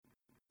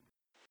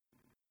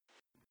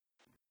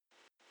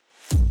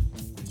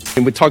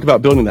and we talk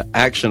about building the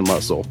action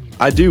muscle.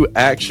 I do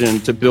action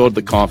to build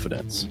the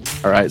confidence.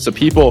 All right. So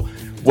people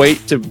wait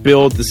to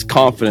build this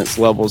confidence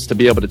levels to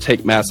be able to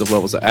take massive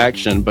levels of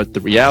action. But the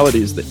reality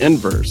is the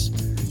inverse,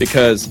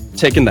 because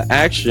taking the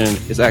action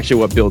is actually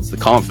what builds the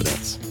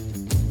confidence.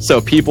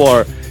 So people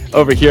are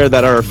over here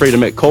that are afraid to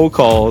make cold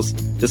calls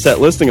to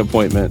set listing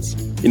appointments,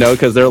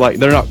 because they're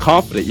not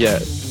confident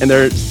yet. And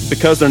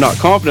because they're not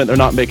confident, they're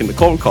not making the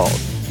cold calls.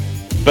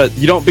 But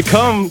you don't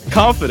become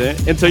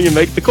confident until you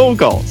make the cold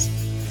calls.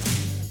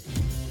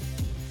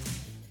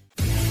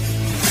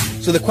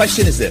 So the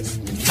question is this: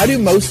 how do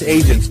most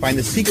agents find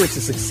the secrets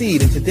to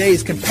succeed in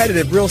today's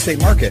competitive real estate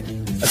market,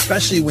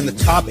 especially when the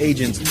top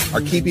agents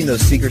are keeping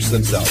those secrets to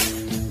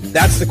themselves?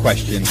 That's the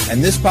question,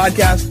 and this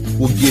podcast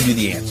will give you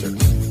the answer.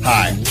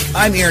 Hi,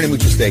 I'm Aaron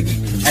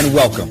Amuchastegui, and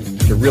welcome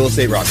to Real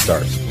Estate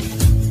Rockstars.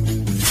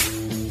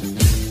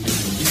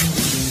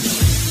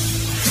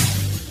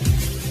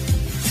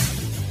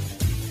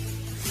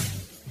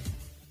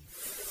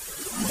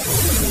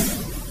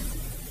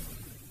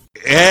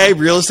 Hey,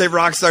 Real Estate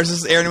Rockstars, this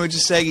is Aaron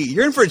Amuchastegui.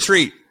 You're in for a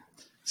treat.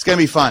 It's going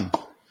to be fun.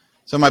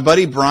 So my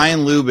buddy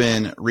Brian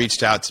Lubin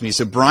reached out to me.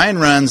 So Brian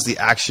runs the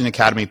Action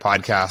Academy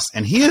podcast,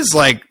 and he is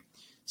like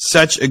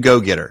such a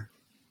go-getter.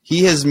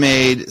 He has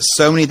made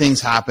so many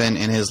things happen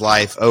in his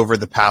life over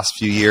the past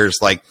few years.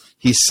 Like,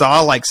 he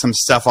saw like some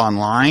stuff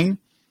online,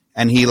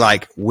 and he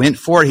like went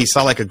for it. He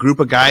saw like a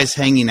group of guys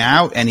hanging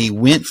out, and he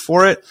went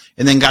for it,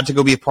 and then got to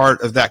go be a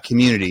part of that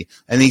community.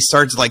 And he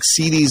started to like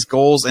see these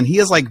goals, and he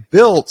has like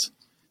built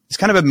this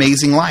kind of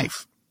amazing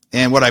life.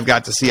 And what I've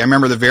got to see, I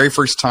remember the very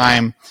first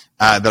time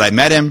that I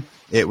met him,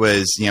 it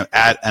was,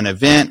 at an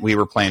event, we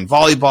were playing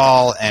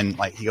volleyball, and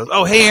like, he goes,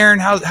 "Oh, hey Aaron,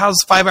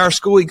 how's 5-hour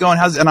school week going?"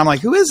 And I'm like,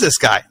 who is this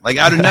guy? Like,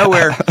 out of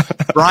nowhere,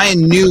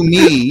 Brian knew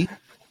me,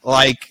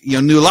 like,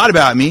 knew a lot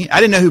about me.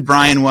 I didn't know who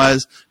Brian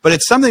was, but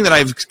it's something that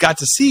I've got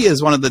to see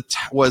as one of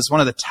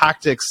the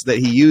tactics that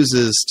he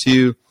uses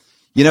to,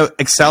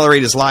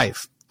 accelerate his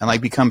life and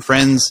like become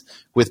friends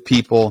with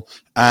people.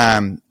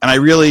 And I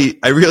really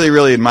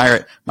admire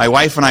it. My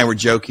wife and I were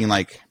joking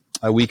like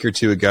a week or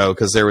two ago,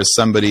 because there was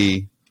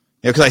somebody,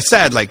 because I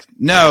said like,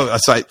 no.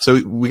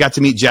 So we got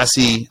to meet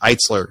Jesse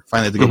Eitzler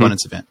finally at the Go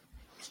Abundance event.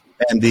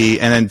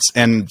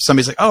 And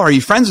somebody's like, "Oh, are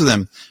you friends with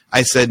him?"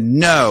 I said,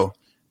 "No,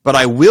 but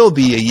I will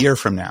be a year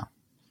from now."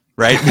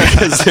 Right?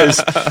 Because there's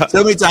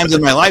so many times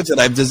in my life that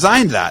I've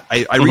designed that.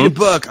 I read a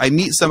book, I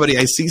meet somebody,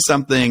 I see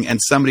something, and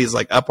somebody's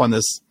like up on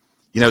this,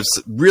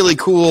 really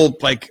cool,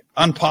 like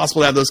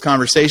impossible to have those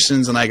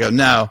conversations. And I go,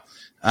 no,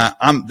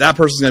 that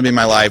person's going to be in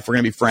my life. We're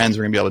going to be friends.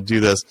 We're going to be able to do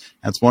this.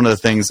 That's one of the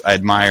things I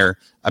admire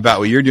about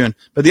what you're doing.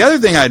 But the other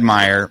thing I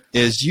admire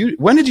is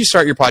when did you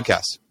start your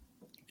podcast?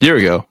 A year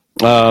ago,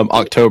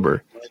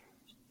 October.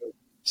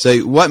 So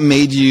what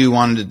made you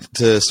wanted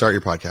to start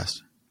your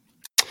podcast?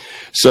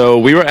 So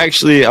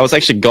I was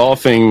actually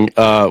golfing.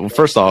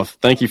 First off,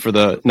 thank you for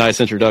the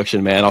nice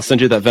introduction, man. I'll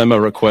send you that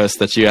Venmo request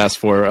that you asked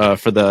for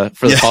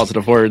the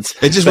positive words.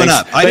 It just went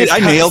up. I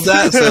nailed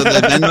that. So the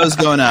Venmo's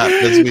going up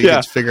as we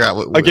get to figure out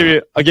what I'll give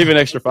you an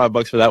extra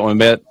 $5 for that one,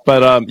 man.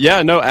 But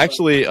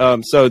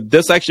so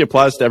this actually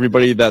applies to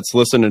everybody that's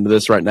listening to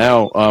this right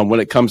now. When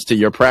it comes to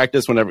your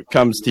practice, whenever it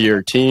comes to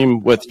your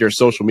team with your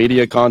social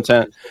media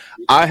content,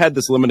 I had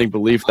this limiting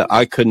belief that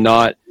I could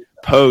not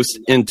post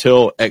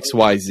until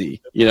XYZ,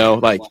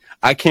 like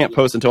I can't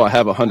post until I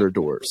have 100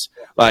 doors.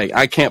 Like,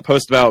 I can't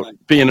post about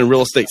being in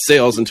real estate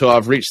sales until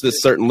I've reached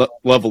this certain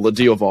level of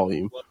deal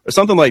volume or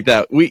something like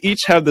that. We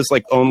each have this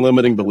like own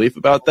limiting belief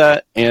about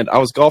that. And I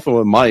was golfing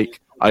with Mike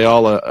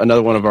Ayala,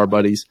 another one of our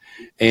buddies,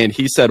 and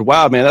he said,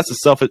 "Wow, man, that's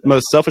the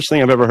most selfish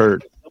thing I've ever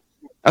heard."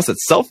 I said,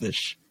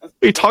 "Selfish? What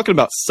are you talking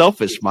about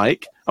selfish,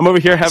 Mike? I'm over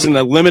here having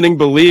a limiting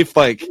belief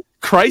like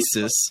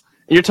crisis.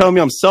 You're telling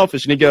me I'm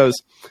selfish." And he goes,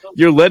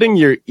 "You're letting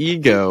your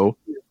ego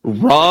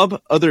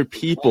rob other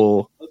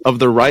people of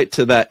the right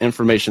to that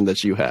information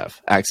that you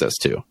have access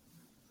to."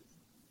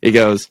 He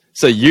goes,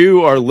 "So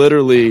you are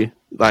literally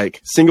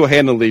like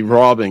single-handedly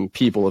robbing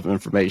people of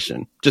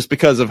information just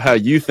because of how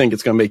you think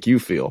it's going to make you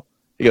feel."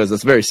 He goes,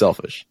 "That's very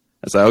selfish."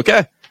 I said,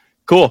 "Okay,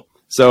 cool."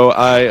 So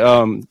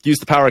I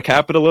used the power of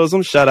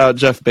capitalism. Shout out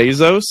Jeff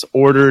Bezos.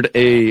 Ordered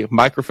a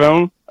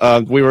microphone.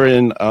 We were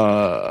in...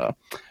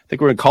 I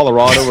think we're in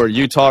Colorado or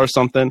Utah or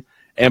something.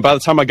 And by the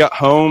time I got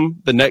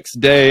home the next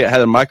day, I had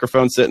a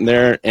microphone sitting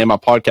there and my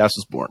podcast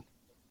was born.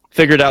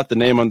 Figured out the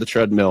name on the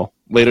treadmill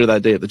later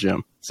that day at the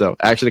gym. So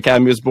Action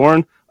Academy was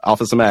born off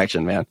of some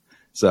action, man.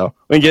 So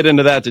we can get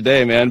into that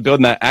today, man.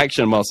 Building that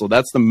action muscle.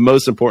 That's the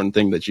most important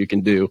thing that you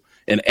can do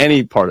in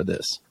any part of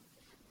this.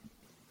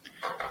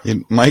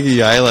 Mike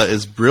Ayala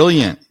is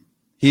brilliant.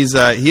 He is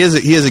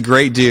a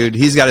great dude.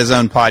 He's got his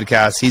own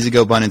podcast. He's a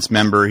Go Abundance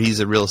member.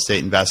 He's a real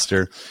estate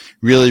investor.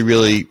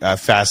 Really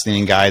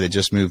fascinating guy that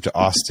just moved to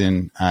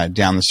Austin,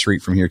 down the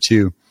street from here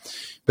too.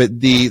 But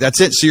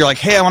that's it. So you're like,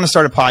 "Hey, I want to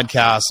start a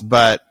podcast,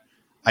 but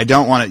I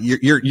don't want to."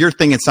 You're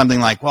thinking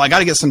something like, "Well, I got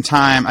to get some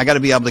time. I got to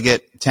be able to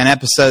get 10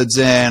 episodes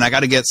in. I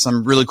got to get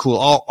some really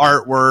cool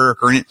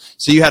artwork."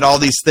 So you had all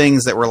these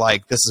things that were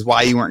like, this is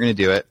why you weren't going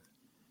to do it.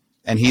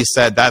 And he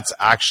said that's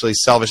actually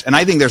selfish. And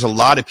I think there's a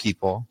lot of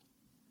people.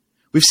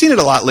 We've seen it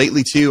a lot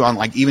lately too on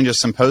like even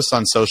just some posts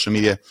on social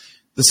media.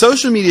 The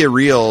social media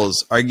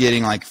reels are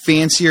getting like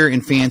fancier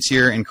and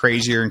fancier and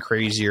crazier and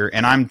crazier.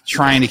 And I'm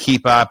trying to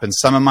keep up. And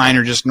some of mine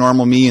are just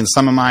normal me. And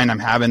some of mine I'm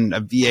having a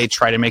VA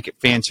try to make it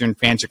fancier and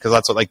fancier because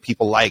that's what like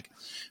people like.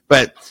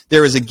 But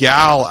there was a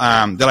gal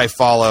that I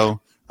follow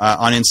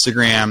on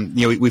Instagram.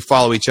 You know, we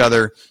follow each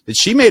other. That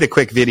she made a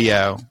quick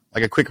video,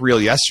 like a quick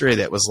reel yesterday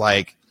that was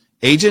like,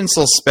 agents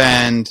will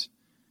spend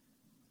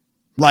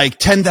like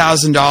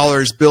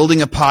 $10,000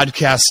 building a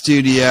podcast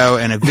studio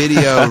and a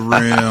video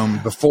room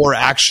before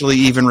actually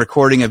even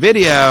recording a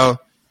video,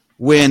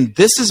 when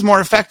this is more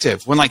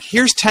effective. When like,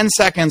 here's 10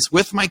 seconds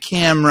with my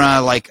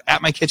camera, like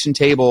at my kitchen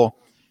table,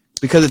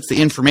 because it's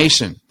the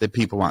information that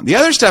people want. The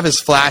other stuff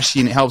is flashy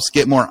and it helps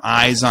get more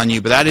eyes on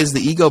you, but that is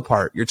the ego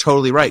part. You're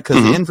totally right.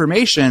 Because the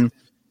information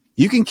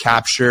you can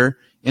capture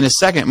in a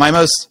second. My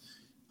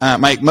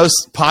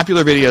most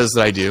popular videos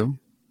that I do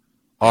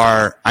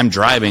are I'm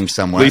driving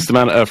somewhere. Least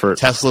amount of effort.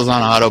 Tesla's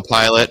on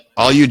autopilot.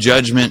 All you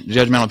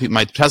judgmental people,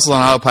 my Tesla's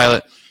on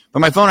autopilot. But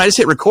my phone, I just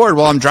hit record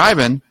while I'm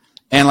driving,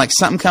 and like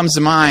something comes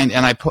to mind,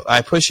 and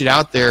I push it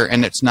out there,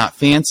 and it's not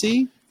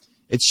fancy.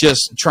 It's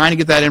just trying to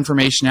get that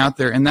information out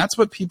there, and that's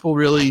what people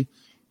really,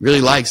 really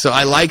like. So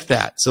I like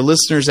that. So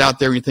listeners out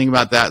there, when you think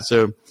about that,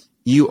 so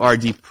you are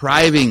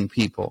depriving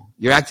people.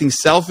 You're acting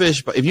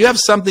selfish, but if you have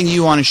something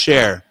you want to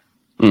share,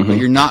 but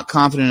you're not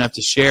confident enough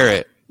to share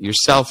it, you're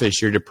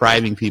selfish. You're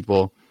depriving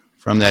people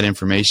from that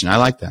information. I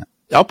like that.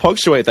 I'll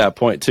punctuate that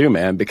point too,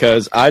 man,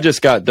 because I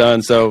just got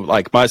done. So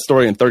like my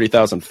story in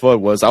 30,000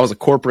 Foot was I was a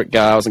corporate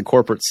guy. I was in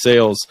corporate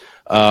sales,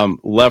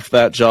 left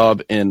that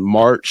job in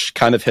March,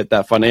 kind of hit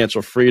that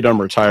financial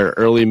freedom, retire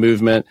early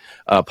movement,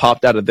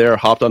 popped out of there,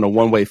 hopped on a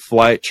one-way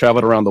flight,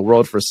 traveled around the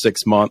world for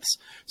 6 months.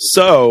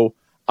 So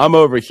I'm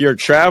over here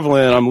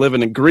traveling. I'm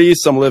living in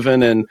Greece. I'm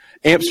living in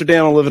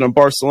Amsterdam. I'm living in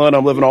Barcelona.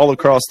 I'm living all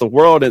across the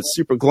world. It's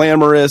super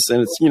glamorous.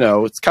 And it's, you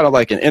know, it's kind of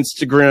like an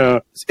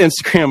Instagram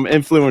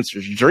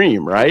influencer's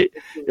dream, right?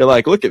 You're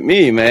like, look at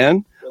me,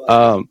 man.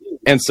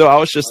 And so I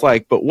was just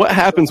like, but what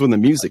happens when the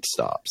music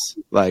stops?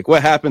 Like,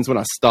 what happens when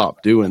I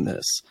stop doing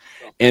this?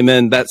 And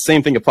then that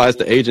same thing applies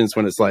to agents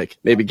when it's like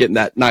maybe getting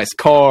that nice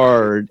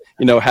car, or,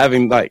 you know,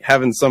 having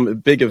some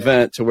big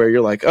event to where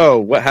you're like, oh,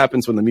 what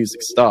happens when the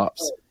music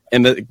stops?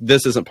 And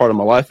this isn't part of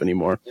my life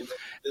anymore.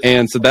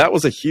 And so that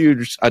was a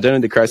huge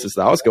identity crisis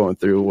that I was going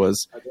through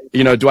was,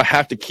 you know, do I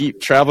have to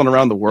keep traveling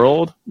around the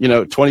world, you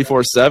know,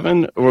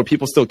 24/7, or will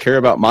people still care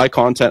about my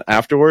content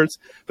afterwards?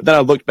 But then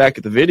I looked back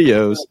at the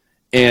videos,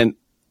 and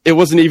it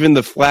wasn't even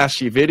the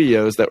flashy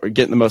videos that were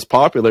getting the most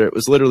popular. It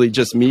was literally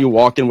just me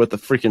walking with a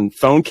freaking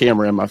phone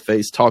camera in my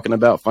face, talking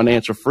about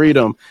financial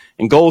freedom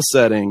and goal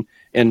setting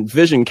and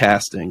vision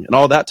casting and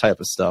all that type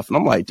of stuff. And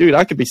I'm like, dude,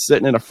 I could be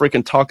sitting in a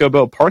freaking Taco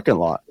Bell parking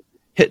lot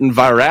hitting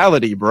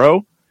virality,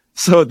 bro.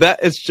 So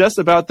that is just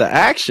about the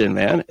action,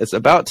 man. It's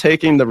about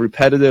taking the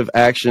repetitive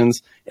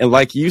actions. And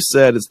like you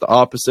said, it's the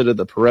opposite of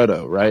the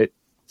Pareto, right?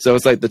 So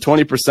it's like the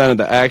 20% of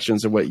the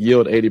actions are what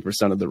yield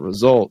 80% of the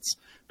results,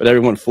 but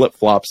everyone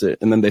flip-flops it.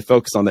 And then they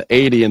focus on the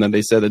 80. And then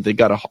they said that they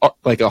got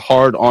a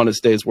hard,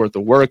 honest day's worth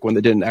of work when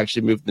they didn't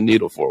actually move the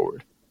needle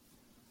forward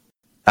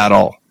at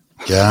all.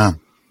 Yeah.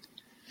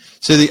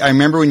 So I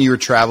remember when you were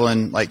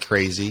traveling like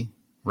crazy,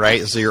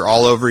 right? So you're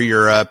all over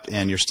Europe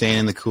and you're staying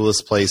in the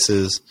coolest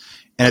places.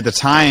 And at the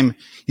time,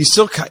 you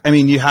still, I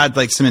mean, you had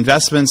like some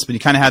investments, but you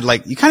kind of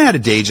had a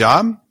day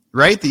job,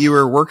 right? That you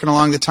were working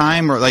along the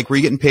time, or like, were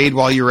you getting paid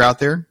while you were out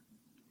there?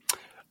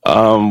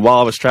 While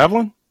I was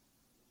traveling?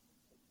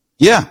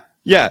 Yeah.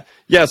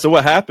 So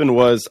what happened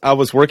was I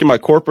was working my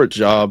corporate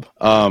job,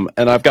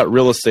 and I've got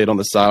real estate on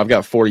the side. I've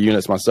got 4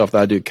 units myself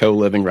that I do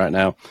co-living right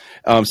now.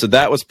 So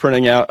that was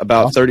printing out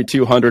about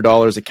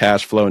 $3,200 of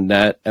cash flow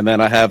net. And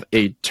then I have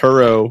a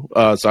Turo.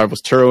 So I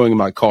was Turoing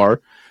my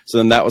car. So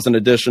then that was an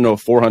additional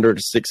 400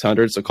 to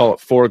 600. So call it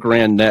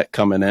 $4,000 net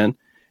coming in.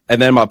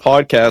 And then my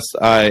podcast,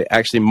 I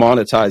actually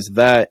monetized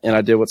that, and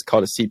I did what's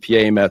called a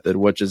CPA method,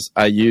 which is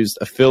I used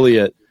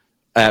affiliate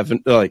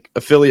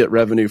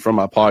revenue from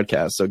my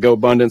podcast. So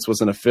GoAbundance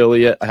was an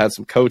affiliate. I had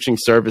some coaching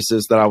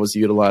services that I was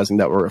utilizing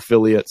that were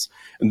affiliates,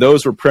 and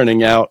those were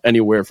printing out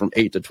anywhere from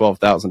 $8,000 to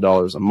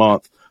 $12,000 a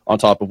month on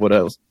top of what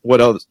else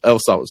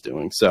I was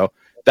doing. So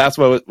that's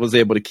what was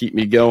able to keep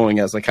me going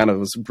as I kind of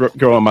was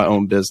growing my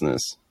own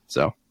business.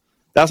 So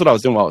that's what I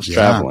was doing while I was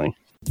traveling.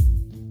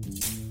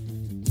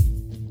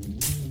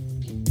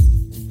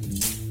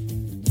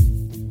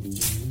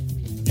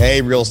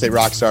 Hey, real estate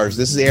rock stars.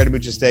 This is Aaron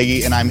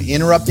Amuchastegui, and I'm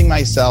interrupting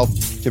myself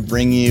to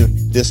bring you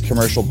this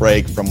commercial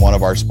break from one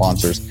of our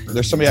sponsors.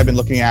 There's somebody I've been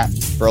looking at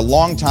for a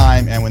long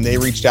time, and when they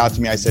reached out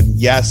to me, I said,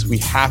 yes, we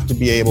have to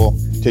be able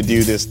to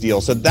do this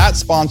deal. So that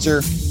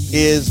sponsor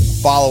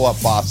is Follow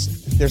Up Boss.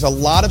 There's a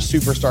lot of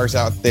superstars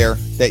out there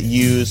that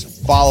use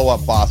Follow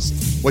Up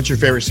Boss. What's your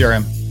favorite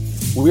CRM?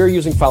 We're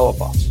using Follow Up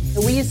Boss.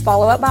 We use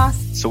Follow Up Boss.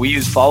 So we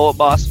use Follow Up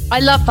Boss. I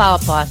love Follow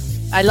Up Boss.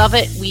 I love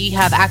it. We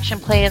have action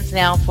plans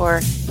now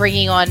for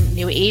bringing on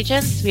new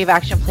agents. We have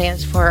action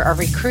plans for our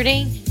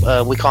recruiting.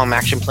 We call them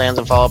action plans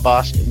in Follow Up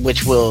Boss,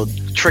 which will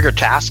trigger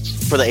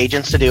tasks for the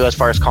agents to do as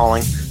far as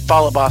calling.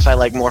 Follow Up Boss I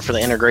like more for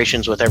the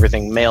integrations with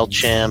everything,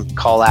 MailChimp,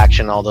 Call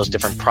Action, all those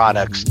different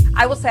products.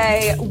 I will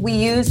say we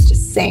used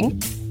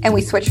Sync, and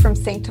we switched from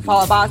Sync to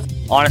Follow Up Boss.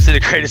 Honestly, the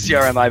greatest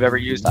CRM I've ever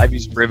used. I've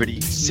used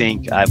Brivity,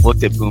 Sync. I've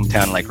looked at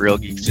Boomtown, like Real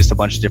Geeks, just a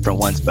bunch of different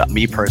ones. But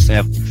me personally,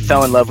 I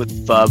fell in love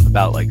with FUB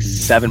about like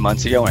 7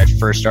 months ago when I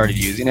first started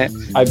using it.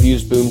 I've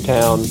used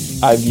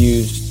Boomtown. I've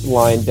used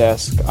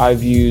LionDesk.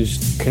 I've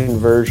used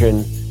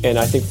Conversion. And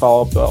I think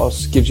Follow Up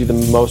Boss gives you the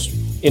most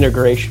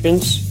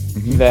integrations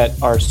that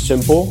are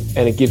simple,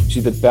 and it gives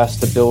you the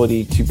best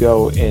ability to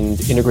go and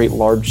integrate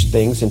large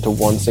things into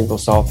one single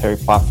solitary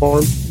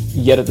platform,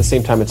 yet at the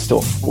same time it's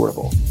still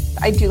affordable.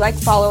 I do like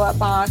Follow Up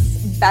Boss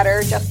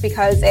better just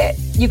because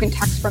you can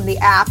text from the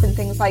app and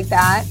things like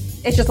that.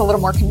 It's just a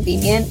little more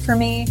convenient for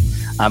me.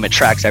 It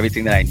tracks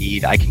everything that I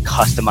need. I can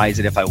customize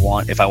it if I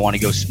want. If I want to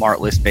go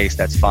smart list based,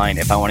 that's fine.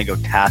 If I want to go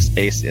task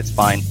based, it's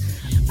fine.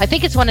 I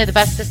think it's one of the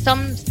best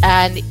systems,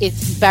 and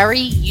it's very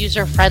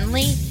user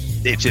friendly.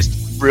 It just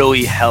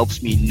really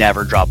helps me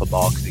never drop a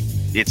ball because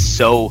it's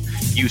so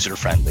user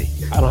friendly.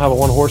 I don't have a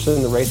one horse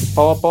in the race with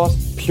Follow Up Boss.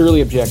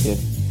 Purely objective,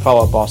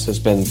 Follow Up Boss has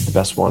been the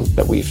best one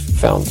that we've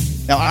found.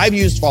 Now, I've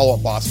used Follow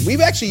Up Boss.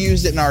 We've actually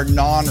used it in our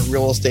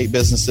non-real estate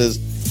businesses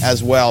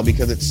as well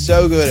because it's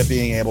so good at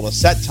being able to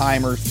set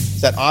timers,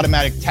 set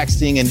automatic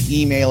texting and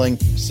emailing.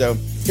 So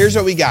here's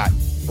what we got.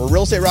 For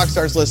Real Estate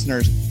Rockstars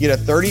listeners, you get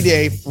a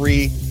 30-day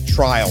free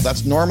trial.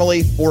 That's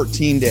normally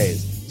 14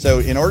 days. So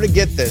in order to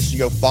get this, you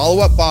go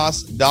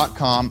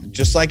followupboss.com,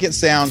 just like it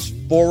sounds,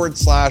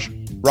 /Rockstars.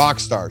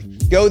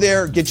 Go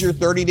there, get your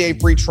 30-day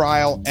free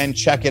trial, and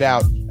check it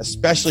out.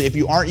 Especially if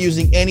you aren't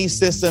using any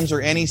systems or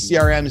any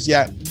CRMs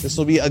yet, this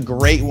will be a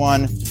great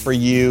one for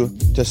you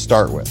to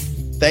start with.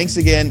 Thanks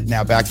again.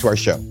 Now back to our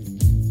show.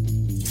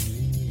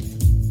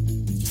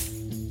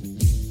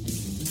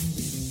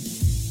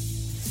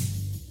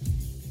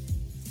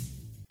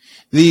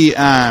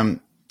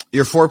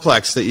 Your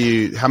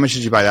fourplex how much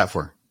did you buy that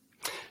for?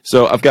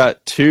 So I've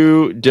got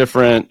two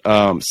different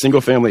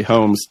single-family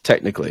homes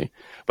technically,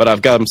 but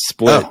I've got them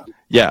split. Oh.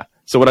 Yeah.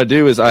 So what I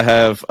do is I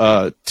have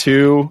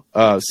two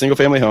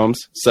single-family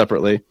homes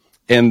separately,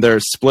 and they're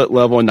split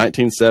level in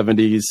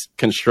 1970s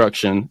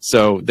construction.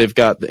 So they've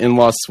got the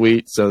in-law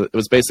suite. So it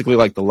was basically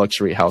like the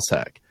luxury house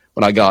hack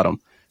when I got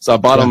them. So I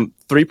bought them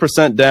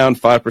 3% down,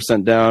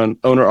 5% down,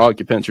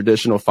 owner-occupant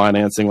traditional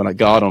financing when I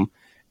got them.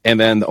 And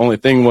then the only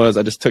thing was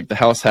I just took the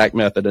house hack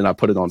method and I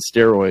put it on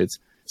steroids.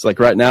 So like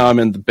right now I'm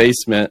in the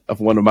basement of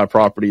one of my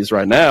properties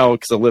right now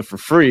because I live for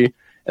free.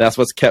 And that's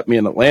what's kept me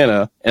in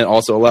Atlanta and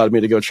also allowed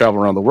me to go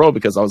travel around the world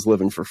because I was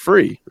living for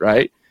free,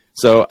 right?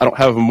 So I don't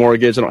have a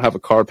mortgage. I don't have a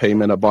car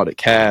payment. I bought it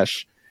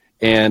cash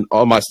and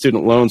all my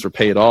student loans were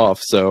paid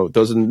off. So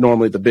those are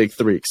normally the big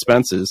three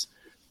expenses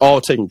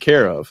all taken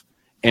care of.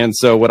 And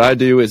so what I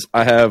do is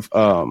I have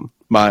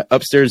my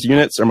upstairs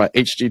units are my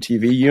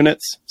HGTV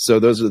units. So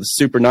those are the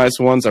super nice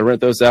ones. I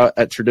rent those out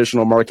at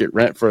traditional market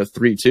rent for a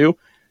 3-2.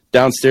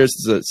 Downstairs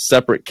is a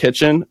separate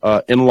kitchen,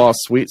 in-law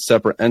suite,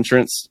 separate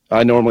entrance.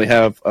 I normally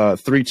have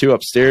 3-2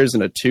 upstairs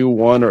and a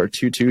 2-1 or a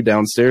 2-2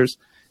 downstairs.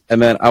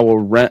 And then I will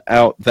rent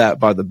out that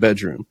by the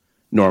bedroom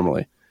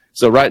normally.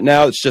 So right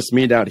now it's just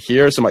me down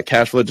here. So my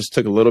cash flow just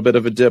took a little bit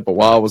of a dip. But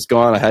while I was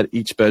gone, I had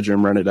each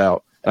bedroom rented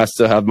out. And I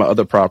still have my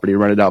other property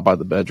rented out by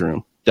the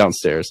bedroom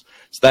downstairs.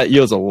 So that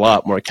yields a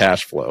lot more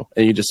cash flow.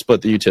 And you just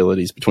split the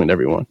utilities between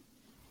everyone.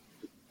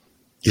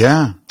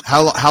 Yeah.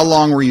 How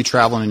long were you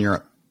traveling in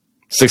Europe?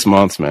 6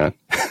 months, man.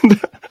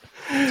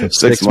 So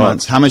 6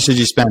 months. How much did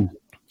you spend?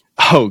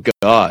 Oh,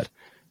 God.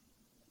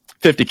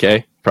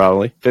 $50K,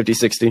 probably. 50,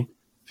 60.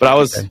 But I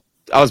was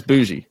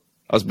bougie.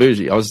 I was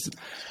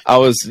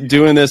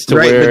doing this to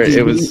where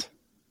it was,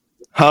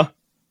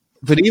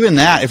 But even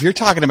that, if you're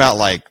talking about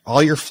like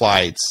all your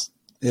flights,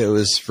 it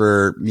was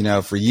for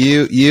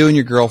you and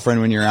your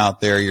girlfriend when you're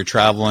out there, you're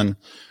traveling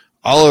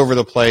all over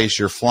the place,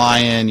 you're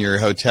flying, your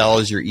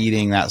hotels, you're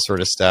eating, that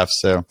sort of stuff.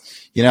 So,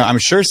 I'm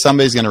sure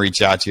somebody's going to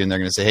reach out to you and they're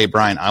going to say, hey,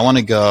 Brian, I want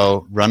to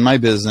go run my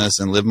business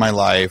and live my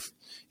life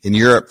in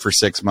Europe for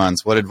 6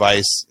 months. What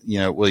advice,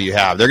 will you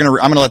have? I'm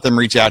going to let them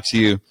reach out to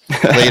you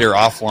later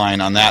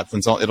offline on that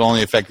since it'll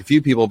only affect a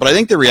few people. But I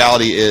think the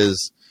reality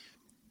is,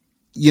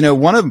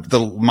 one of the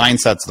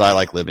mindsets that I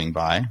like living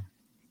by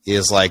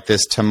is like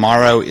this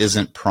tomorrow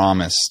isn't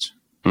promised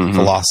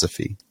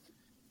philosophy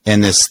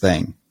in this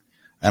thing.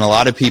 And a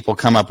lot of people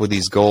come up with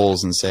these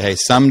goals and say, hey,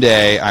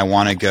 someday I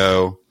want to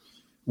go.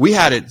 We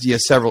had it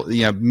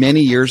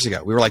many years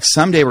ago. We were like,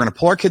 someday we're going to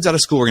pull our kids out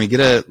of school. We're going to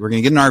get an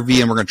RV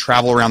and we're going to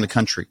travel around the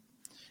country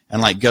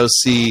and like go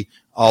see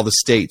all the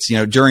states.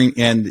 A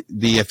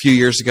few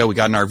years ago, we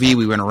got an RV.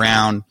 We went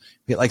around.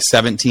 We hit like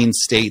 17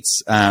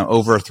 states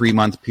over a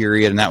 3-month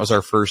period. And that was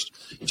our first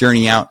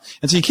journey out.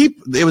 And so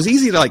it was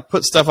easy to like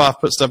put stuff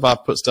off. But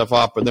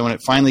then when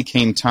it finally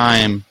came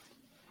time,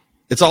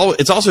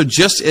 it's also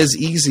just as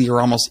easy or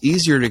almost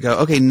easier to go,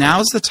 okay,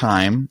 now's the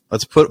time.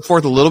 Let's put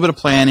forth a little bit of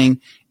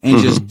planning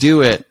and just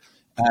do it,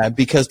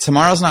 because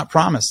tomorrow's not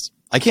promised.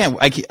 I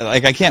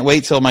can't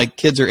wait till my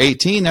kids are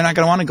 18. They're not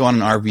going to want to go on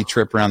an RV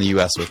trip around the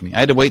U.S. with me. I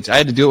had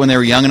to do it when they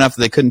were young enough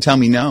that they couldn't tell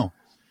me no.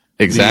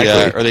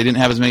 Exactly. Or they didn't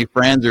have as many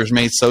friends or as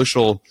many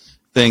social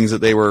things that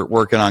they were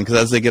working on, because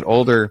as they get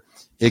older,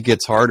 it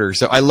gets harder.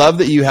 So I love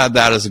that you have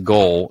that as a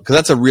goal, because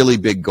that's a really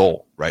big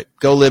goal, right?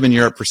 Go live in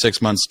Europe for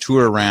 6 months,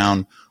 tour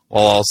around,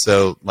 while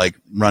also like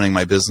running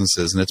my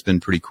businesses, and it's been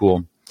pretty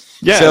cool.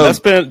 Yeah,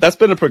 so, that's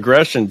been a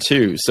progression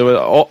too.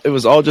 So it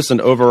was all just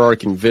an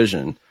overarching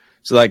vision.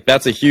 So like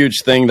that's a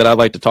huge thing that I'd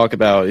like to talk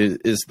about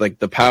is like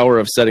the power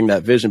of setting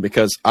that vision,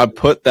 because I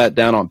put that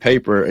down on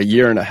paper a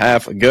year and a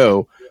half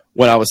ago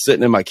when I was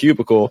sitting in my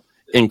cubicle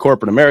in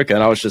corporate America,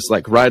 and I was just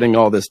like writing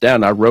all this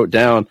down. I wrote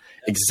down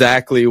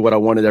exactly what I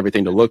wanted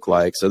everything to look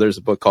like. So there's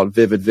a book called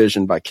Vivid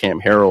Vision by Cam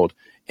Harold,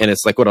 and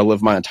it's like what I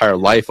live my entire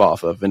life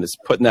off of. And it's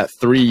putting that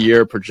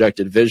 3-year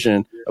projected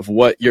vision of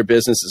what your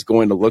business is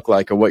going to look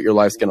like or what your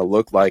life's going to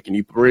look like. And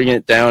you bring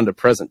it down to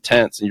present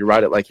tense and you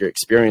write it like you're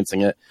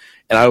experiencing it.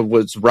 And I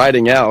was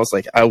writing out, I was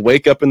like, I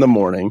wake up in the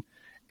morning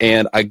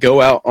and I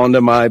go out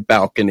onto my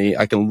balcony.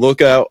 I can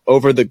look out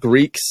over the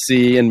Greek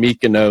Sea in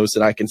Mykonos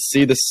and I can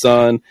see the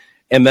sun.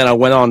 And then I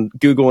went on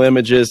Google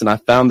Images and I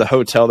found the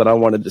hotel that I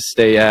wanted to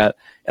stay at,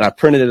 and I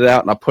printed it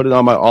out and I put it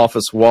on my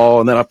office wall.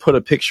 And then I put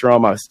a picture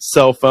on my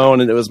cell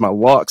phone and it was my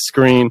lock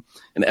screen.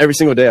 And every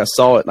single day I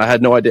saw it and I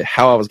had no idea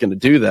how I was going to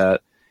do that.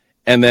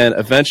 And then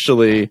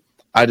eventually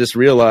I just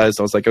realized,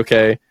 I was like,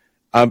 okay,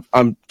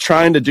 I'm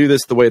trying to do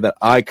this the way that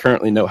I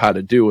currently know how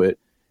to do it.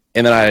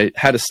 And then I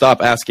had to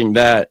stop asking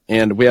that.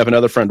 And we have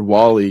another friend,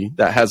 Wally,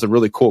 that has a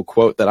really cool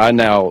quote that I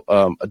now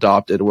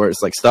adopted, where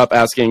it's like,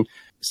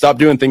 stop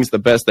doing things the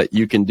best that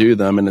you can do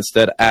them, and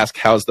instead ask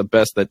how's the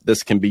best that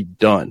this can be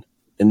done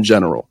in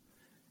general.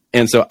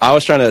 And so I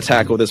was trying to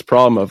tackle this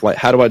problem of like,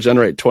 how do I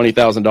generate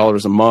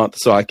 $20,000 a month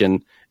so I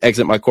can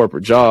exit my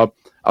corporate job?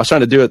 I was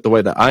trying to do it the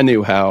way that I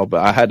knew how,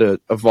 but I had to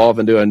evolve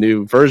into a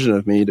new version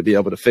of me to be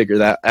able to figure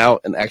that out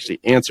and actually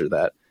answer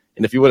that.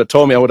 And if you would have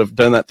told me I would have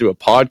done that through a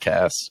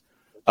podcast,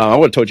 I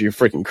would have told you you're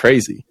freaking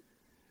crazy.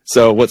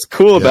 So what's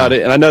cool about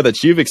it, and I know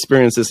that you've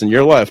experienced this in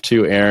your life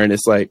too, Aaron,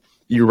 it's like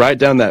you write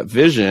down that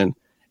vision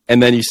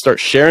and then you start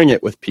sharing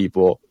it with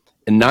people.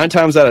 And 9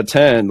 times out of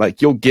 10,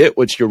 like you'll get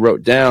what you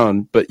wrote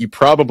down, but you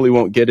probably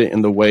won't get it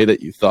in the way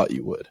that you thought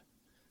you would.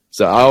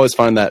 So I always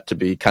find that to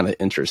be kind of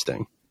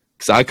interesting,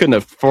 because I couldn't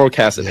have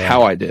forecasted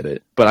how I did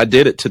it, but I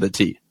did it to the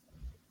T.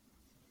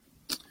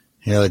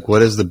 Yeah, like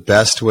what is the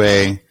best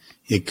way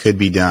it could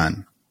be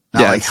done?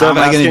 Not yeah, like, how am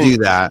I going to do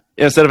that?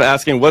 Instead of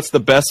asking, what's the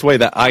best way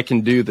that I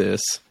can do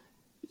this,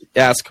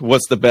 ask,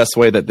 what's the best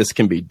way that this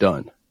can be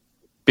done?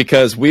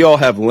 Because we all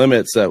have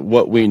limits at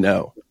what we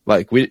know.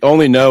 Like we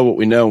only know what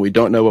we know, and we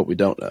don't know what we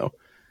don't know.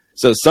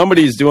 So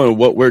somebody's doing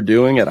what we're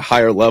doing at a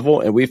higher level,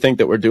 and we think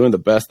that we're doing the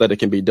best that it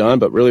can be done,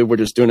 but really we're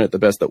just doing it the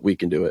best that we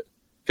can do it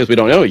because we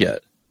don't know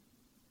yet.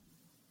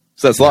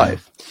 So that's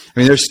life. I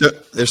mean,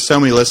 there's so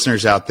many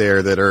listeners out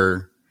there that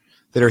are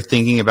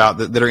thinking about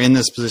that are in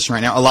this position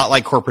right now, a lot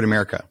like corporate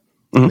America.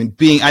 I mean,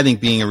 I think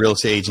being a real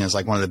estate agent is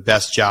like one of the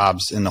best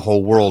jobs in the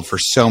whole world for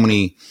so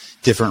many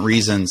different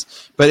reasons.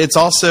 But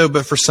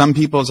for some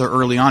people, as they're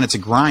early on, it's a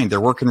grind. They're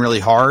working really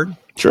hard.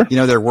 Sure. You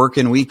know, they're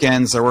working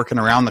weekends, they're working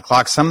around the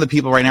clock. Some of the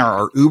people right now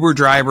are Uber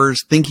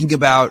drivers thinking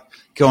about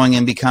going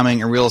and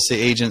becoming a real estate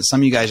agent.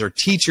 Some of you guys are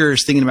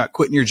teachers thinking about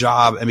quitting your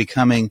job and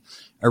becoming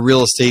a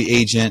real estate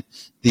agent.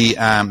 The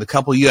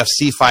couple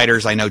UFC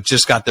fighters I know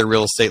just got their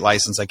real estate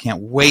license. I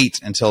can't wait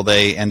until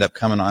they end up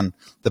coming on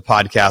the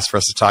podcast for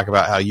us to talk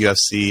about how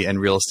UFC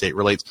and real estate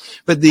relates.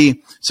 But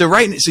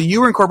so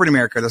you were in corporate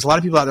America. There's a lot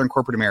of people out there in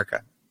corporate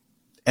America,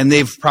 and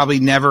they've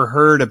probably never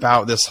heard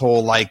about this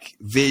whole like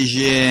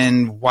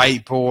vision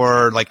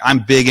whiteboard. Like I'm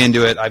big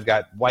into it. I've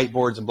got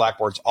whiteboards and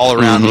blackboards all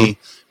around me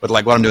with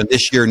like what I'm doing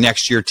this year,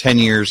 next year, 10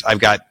 years. I've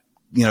got,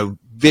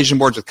 vision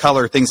boards with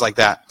color, things like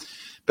that.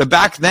 But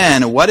back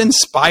then, what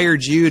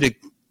inspired you to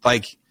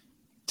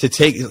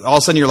take, all of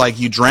a sudden you're like,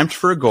 you dreamt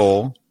for a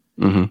goal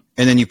and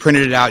then you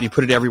printed it out, you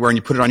put it everywhere and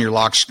you put it on your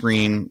lock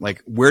screen.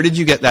 Like, where did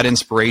you get that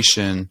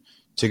inspiration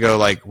to go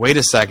like, wait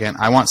a second,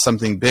 I want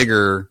something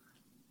bigger.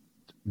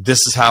 This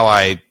is how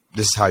I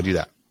do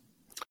that.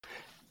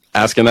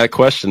 Asking that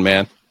question,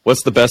 man,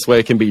 what's the best way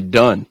it can be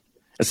done?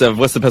 Instead of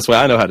what's the best way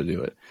I know how to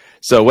do it.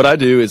 So what I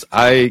do is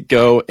I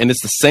go, and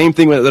it's the same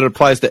thing that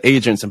applies to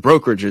agents and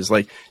brokerages.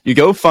 Like you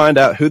go find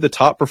out who the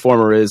top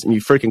performer is and you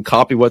freaking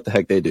copy what the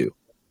heck they do.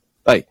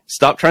 Like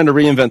stop trying to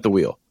reinvent the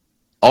wheel.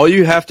 All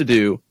you have to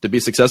do to be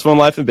successful in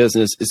life and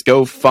business is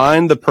go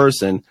find the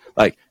person,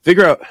 like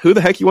figure out who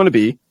the heck you want to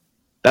be.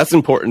 That's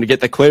important to get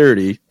the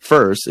clarity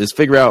first, is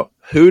figure out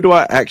who do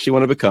I actually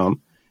want to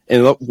become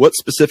and what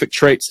specific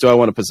traits do I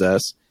want to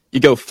possess. You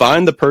go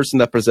find the person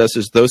that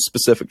possesses those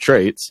specific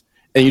traits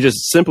and you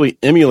just simply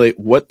emulate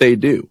what they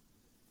do.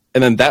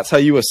 And then that's how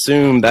you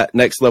assume that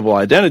next level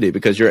identity,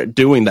 because you're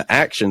doing the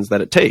actions that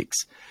it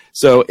takes.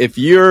 So if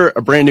you're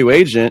a brand new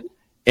agent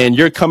and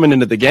you're coming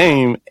into the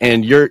game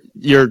and you're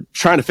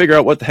trying to figure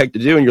out what the heck to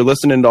do, and you're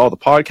listening to all the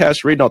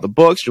podcasts, reading all the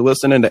books, you're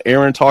listening to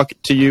Aaron talk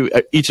to you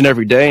each and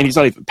every day, and he's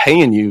not even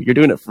paying you. You're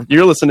doing it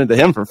you're listening to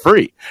him for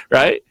free,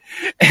 right?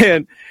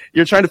 And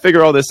you're trying to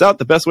figure all this out.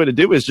 The best way to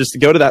do it is just to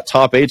go to that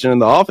top agent in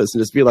the office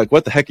and just be like,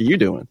 what the heck are you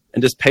doing?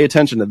 And just pay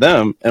attention to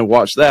them and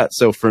watch that.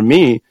 So for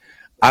me,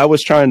 I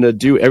was trying to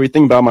do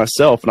everything by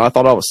myself, and I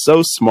thought I was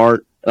so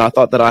smart, and I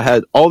thought that I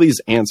had all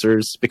these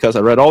answers because I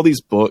read all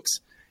these books.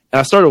 And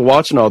I started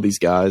watching all these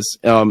guys,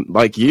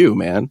 like you,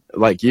 man,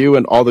 like you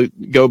and all the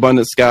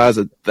GoBundance guys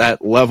at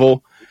that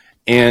level.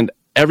 And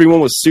everyone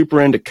was super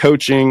into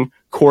coaching,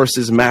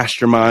 courses,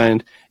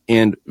 mastermind,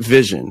 and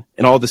vision,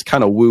 and all this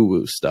kind of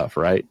woo-woo stuff,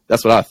 right?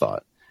 That's what I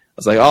thought. I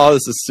was like, oh,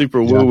 this is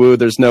super woo-woo.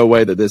 There's no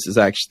way that this is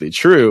actually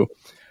true.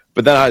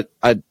 But then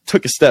I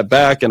took a step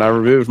back and I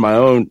removed my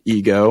own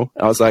ego.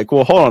 I was like,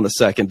 well, hold on a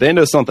second. They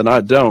know something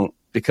I don't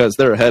because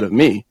they're ahead of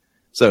me.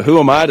 So who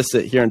am I to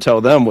sit here and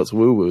tell them what's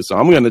woo-woo? So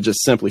I'm going to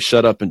just simply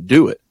shut up and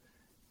do it.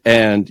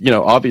 And, you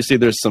know, obviously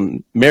there's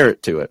some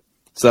merit to it.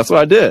 So that's what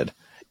I did.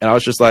 And I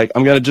was just like,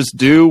 I'm going to just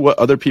do what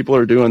other people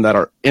are doing that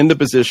are in the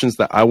positions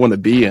that I want to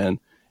be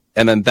in.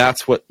 And then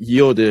that's what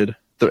yielded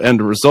the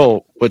end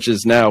result, which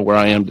is now where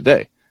I am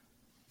today.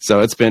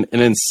 So it's been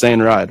an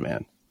insane ride,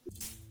 man.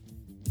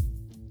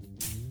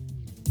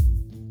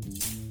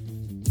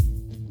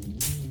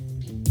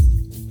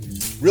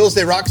 Real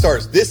Estate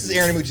Rockstars, this is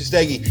Aaron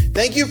Amuchastegui.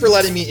 Thank you for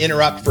letting me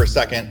interrupt for a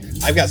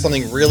second. I've got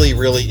something really,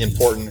 really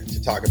important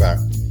to talk about.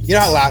 You know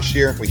how last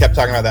year we kept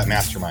talking about that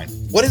mastermind?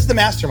 What is the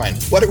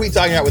mastermind? What are we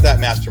talking about with that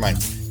mastermind?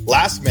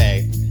 Last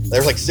May, there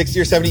was like 60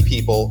 or 70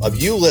 people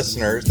of you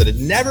listeners that had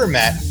never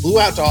met, flew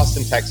out to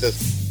Austin,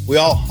 Texas. We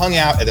all hung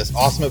out at this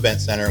awesome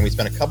event center, and we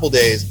spent a couple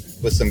days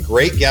with some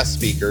great guest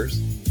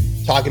speakers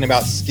talking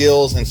about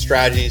skills and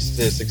strategies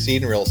to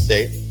succeed in real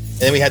estate.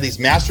 And then we had these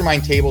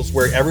mastermind tables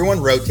where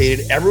everyone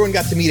rotated, everyone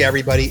got to meet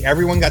everybody,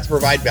 everyone got to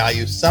provide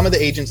value. Some of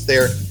the agents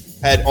there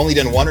had only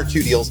done 1 or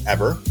 2 deals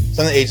ever.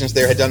 Some of the agents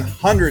there had done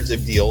hundreds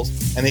of deals,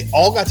 and they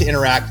all got to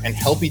interact and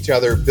help each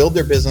other build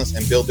their business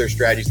and build their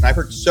strategies. And I've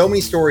heard so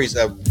many stories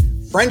of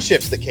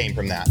friendships that came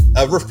from that,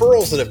 of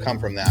referrals that have come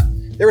from that.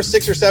 There were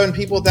 6 or 7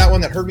 people at that one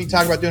that heard me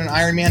talk about doing an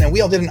Ironman, and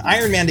we all did an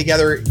Ironman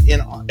together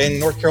in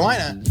North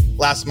Carolina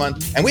last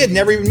month, and we had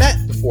never even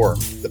met before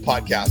the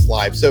podcast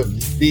live. So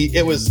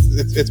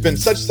it's been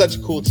such a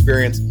cool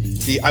experience.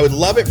 I would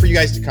love it for you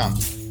guys to come.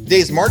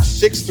 Days March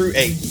 6th through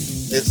 8th.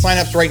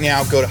 Sign-ups right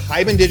now. Go to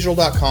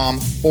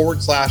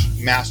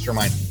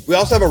hibandigital.com/mastermind. We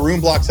also have a room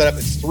block set up.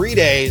 It's 3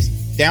 days,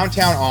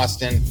 downtown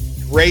Austin.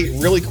 Great,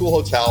 really cool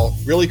hotel,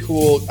 really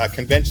cool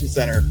convention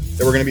center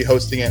that we're going to be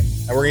hosting it.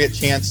 And we're going to get a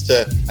chance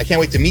I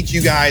can't wait to meet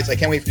you guys. I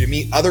can't wait for you to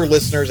meet other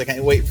listeners. I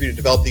can't wait for you to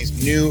develop these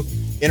new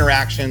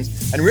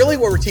interactions. And really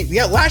what we're teaching,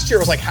 last year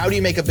was like, how do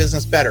you make a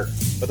business better?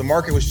 But the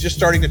market was just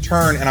starting to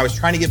turn, and I was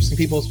trying to give some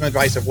people some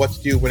advice of what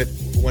to do when it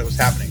was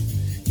happening.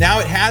 Now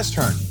it has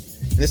turned.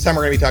 And this time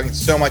we're going to be talking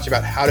so much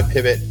about how to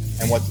pivot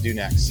and what to do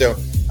next. So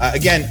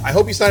again, I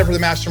hope you sign up for the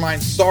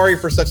mastermind. Sorry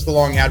for such the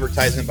long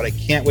advertisement, but I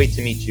can't wait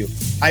to meet you.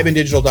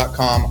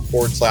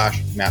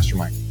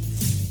 hibandigital.com/mastermind.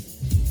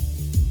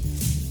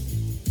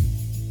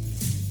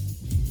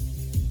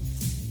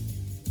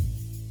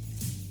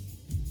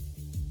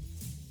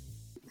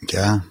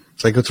 Yeah,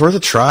 it's like, it's worth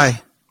a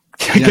try.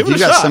 You know, if you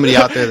got somebody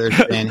out there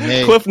that's saying,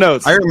 hey, Cliff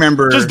Notes. I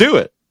remember, just do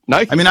it.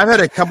 Nike. I mean, I've had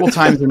a couple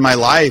times in my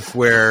life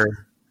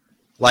where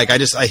like I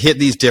hit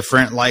these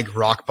different like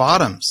rock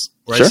bottoms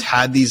where Sure. I just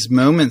had these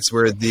moments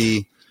where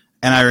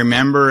and I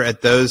remember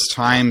at those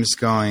times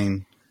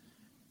going,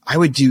 I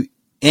would do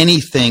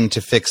anything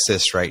to fix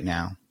this right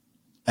now.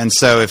 And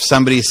so if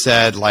somebody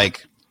said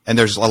like, and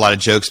there's a lot of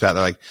jokes about it,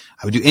 they're like,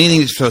 I would do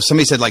anything. So if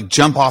somebody said like,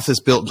 jump off this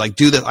building, like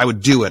do that, I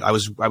would do it. I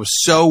was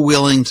so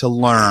willing to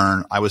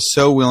learn. I was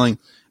so willing,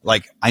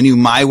 like I knew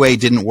my way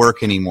didn't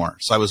work anymore.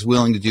 So I was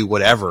willing to do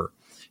whatever.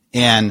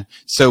 And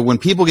so when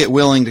people get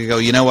willing to go,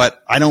 you know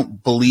what, I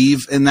don't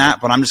believe in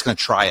that, but I'm just going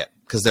to try it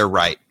because they're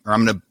right. Or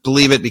I'm going to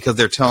believe it because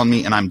they're telling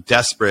me and I'm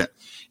desperate.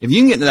 If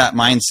you can get into that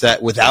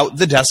mindset without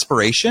the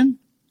desperation,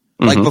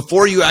 like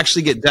before you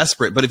actually get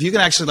desperate, but if you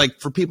can actually, like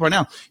for people right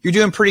now, you're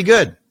doing pretty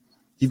good.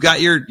 You've got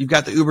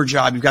the Uber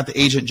job, you've got the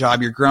agent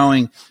job, you're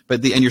growing,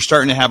 and you're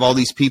starting to have all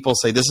these people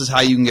say, this is how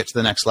you can get to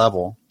the next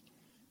level.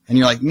 And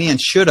you're like, man,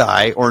 should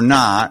I or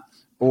not?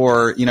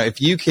 Or, you know,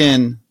 if you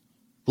can,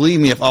 believe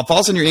me, if all of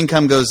a sudden your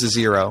income goes to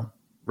zero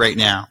right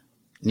now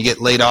and you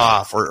get laid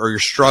off or you're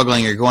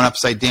struggling or you're going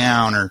upside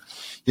down or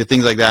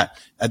things like that,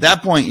 at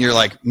that point you're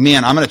like,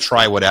 man, I'm going to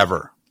try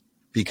whatever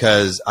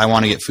because I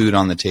want to get food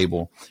on the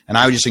table. And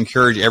I would just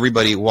encourage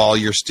everybody while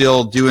you're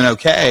still doing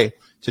okay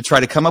to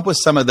try to come up with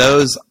some of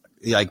those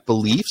like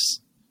beliefs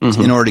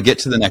in order to get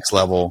to the next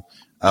level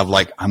of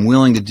like, I'm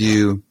willing to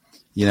do,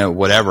 you know,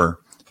 whatever.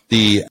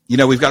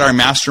 We've got our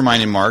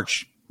mastermind in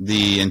March.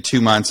 In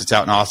 2 months, it's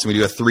out in Austin. We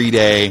do a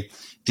 3-day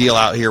deal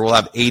out here. We'll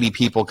have 80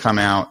 people come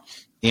out.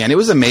 And it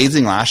was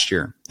amazing last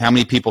year how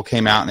many people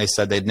came out and they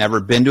said they'd never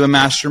been to a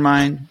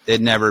mastermind.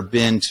 They'd never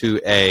been to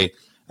a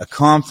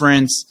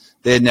conference.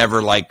 They had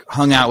never like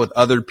hung out with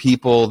other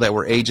people that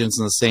were agents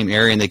in the same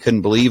area, and they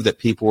couldn't believe that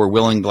people were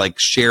willing to like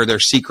share their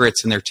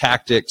secrets and their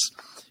tactics,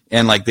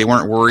 and like they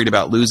weren't worried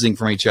about losing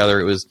from each other.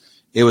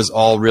 It was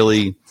all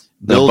really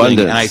building.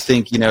 And I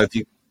think,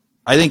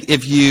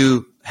 if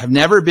you have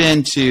never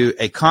been to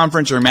a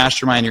conference or a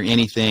mastermind or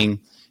anything,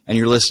 and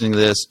you're listening to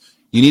this,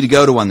 you need to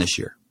go to one this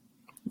year.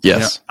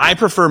 Yes. I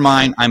prefer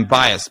mine. I'm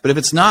biased, but if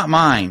it's not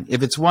mine,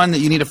 if it's one that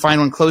you need to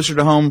find one closer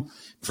to home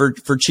for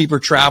cheaper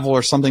travel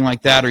or something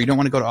like that, or you don't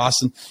want to go to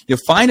Austin,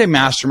 find a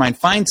mastermind,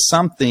 find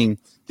something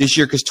this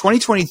year, because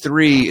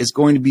 2023 is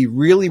going to be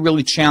really,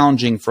 really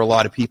challenging for a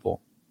lot of people.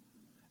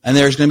 And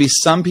there's going to be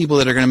some people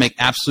that are going to make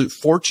absolute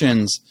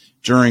fortunes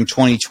during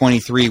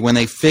 2023 when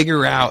they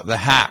figure out the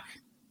hack.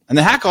 And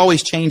the hack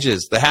always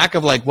changes. The hack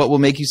of like what will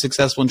make you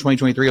successful in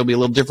 2023 will be a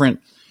little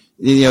different,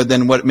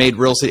 than what made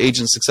real estate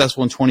agents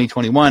successful in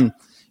 2021.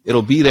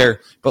 It'll be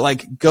there, but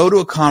like go to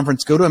a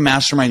conference, go to a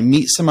mastermind,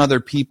 meet some other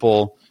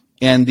people.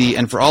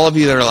 And for all of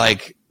you that are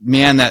like,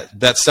 man,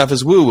 that stuff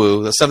is woo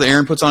woo. The stuff that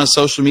Aaron puts on his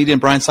social media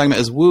and Brian's talking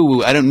about is woo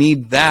woo. I don't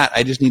need that.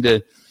 I just need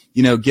to,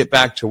 get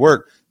back to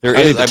work. I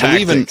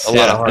believe in a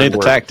lot of hard work. I need the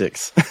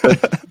tactics.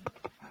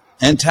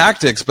 And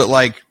tactics, but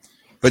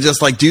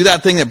just like do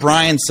that thing that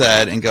Brian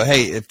said and go,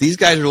 hey, if these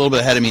guys are a little bit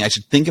ahead of me, I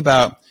should think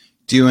about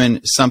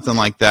doing something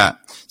like that.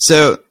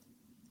 So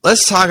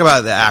let's talk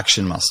about the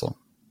action muscle.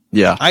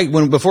 Yeah.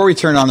 Before we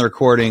turned on the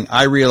recording,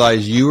 I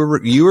realized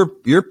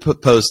you're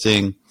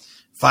posting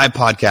 5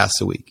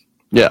 podcasts a week.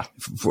 Yeah.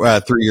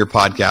 Through your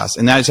podcast.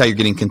 And that is how you're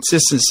getting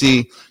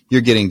consistency.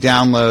 You're getting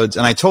downloads.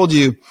 And I told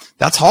you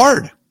that's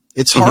hard.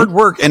 It's hard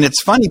work. And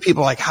it's funny.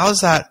 People are like, how is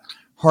that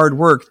hard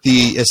work?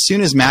 As soon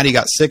as Maddie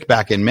got sick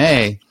back in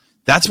May,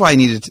 that's why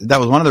that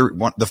was one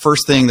of the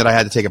first thing that I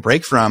had to take a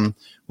break from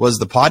was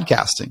the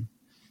podcasting,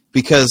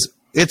 because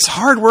it's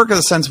hard work in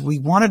the sense we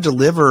want to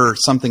deliver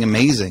something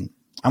amazing.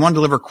 I want to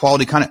deliver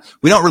quality content.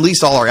 We don't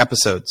release all our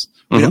episodes.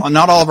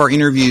 Not all of our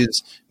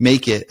interviews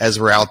make it as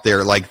we're out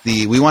there.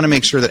 We want to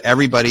make sure that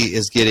everybody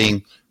is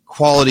getting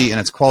quality, and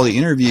it's quality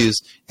interviews.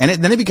 And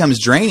then it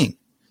becomes draining.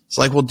 It's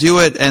like, we'll do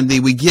it, and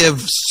we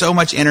give so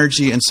much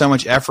energy and so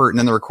much effort, and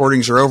then the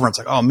recordings are over. And it's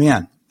like, oh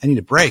man, I need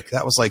a break.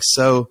 That was like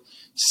so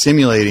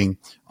stimulating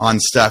on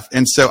stuff.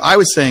 And so I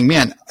was saying,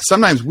 man,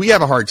 sometimes we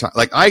have a hard time.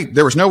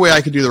 There was no way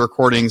I could do the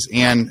recordings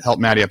and help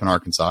Maddie up in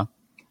Arkansas.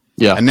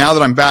 Yeah. And now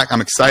that I'm back,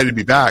 I'm excited to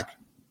be back.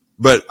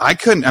 But I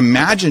couldn't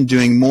imagine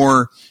doing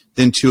more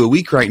than 2 a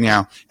week right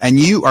now. And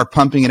you are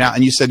pumping it out.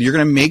 And you said you're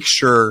going to make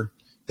sure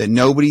that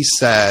nobody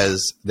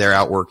says they're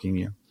outworking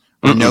you.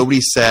 Or nobody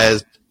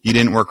says you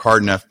didn't work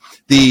hard enough.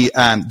 The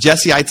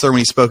Jesse Eitzler, when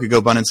he spoke at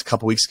GoBundance a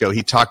couple weeks ago,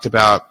 he talked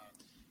about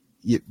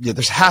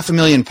there's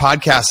 500,000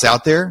 podcasts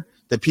out there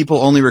that people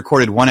only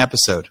recorded one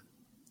episode.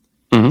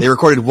 They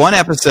recorded one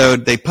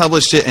episode, they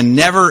published it, and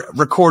never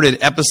recorded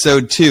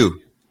episode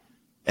 2.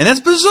 And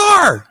that's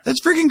bizarre. That's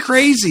freaking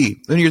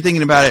crazy when you're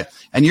thinking about it.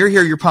 And you're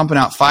here, you're pumping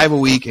out 5 a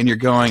week, and you're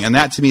going, and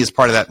that to me is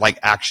part of that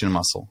action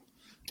muscle.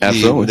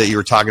 Absolutely. That you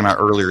were talking about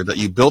earlier, that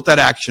you built that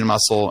action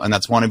muscle, and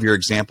that's one of your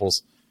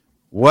examples.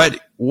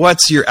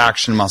 What's your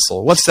action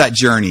muscle? What's that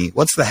journey?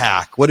 What's the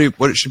hack? What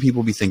should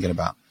people be thinking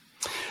about?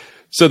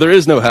 So there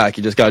is no hack.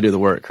 You just got to do the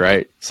work,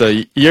 right? So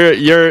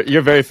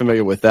you're very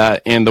familiar with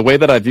that. And the way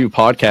that I view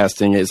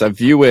podcasting is I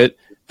view it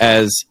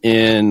as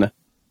in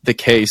the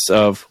case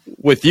of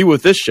with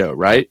this show,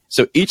 right?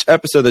 So each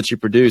episode that you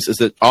produce is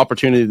an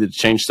opportunity to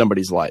change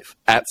somebody's life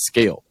at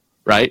scale,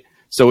 right?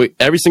 So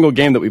every single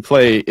game that we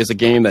play is a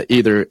game that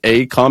either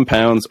A,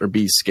 compounds, or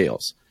B,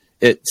 scales.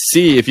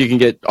 C, if you can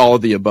get all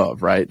of the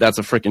above, right? That's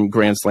a freaking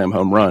grand slam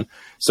home run.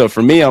 So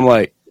for me, I'm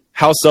like,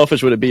 how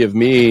selfish would it be of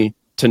me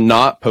to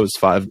not post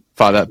five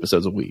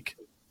episodes a week?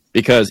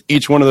 Because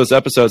each one of those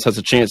episodes has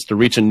a chance to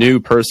reach a new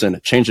person,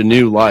 change a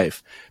new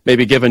life,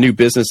 maybe give a new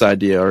business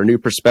idea or a new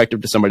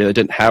perspective to somebody that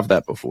didn't have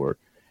that before.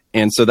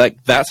 And so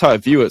that's how I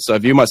view it. So I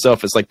view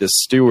myself as like this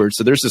steward.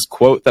 So there's this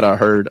quote that I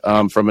heard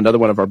from another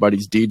one of our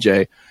buddies,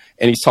 DJ,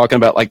 and he's talking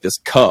about like this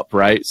cup,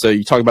 right? So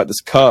you talk about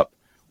this cup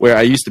where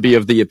I used to be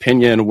of the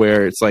opinion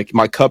where it's like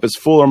my cup is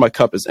full or my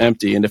cup is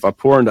empty. And if I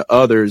pour into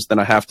others, then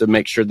I have to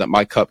make sure that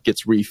my cup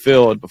gets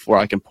refilled before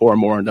I can pour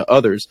more into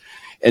others.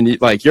 And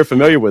you're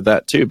familiar with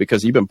that too,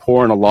 because you've been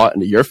pouring a lot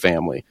into your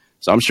family.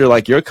 So I'm sure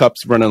like your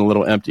cup's running a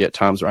little empty at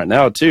times right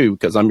now too,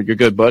 because I'm your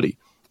good buddy.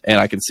 And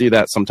I can see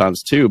that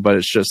sometimes too, but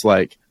it's just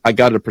like, I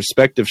got a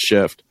perspective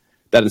shift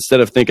that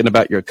instead of thinking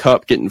about your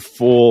cup getting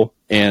full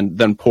and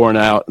then pouring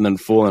out and then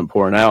full and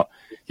pouring out,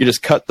 you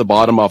just cut the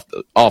bottom off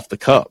the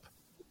cup.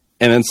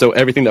 And then so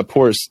everything that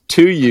pours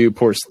to you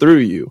pours through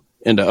you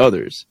into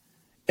others.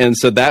 And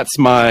so that's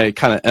my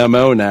kind of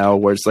MO now,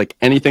 where it's like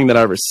anything that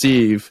I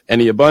receive,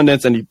 any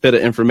abundance, any bit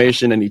of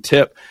information, any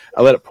tip,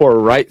 I let it pour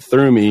right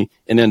through me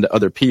and into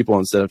other people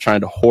instead of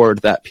trying to hoard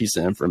that piece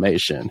of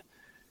information.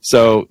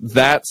 So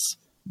that's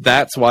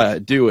why I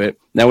do it.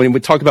 Now, when we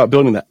talk about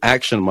building the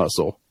action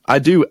muscle, I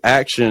do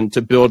action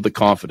to build the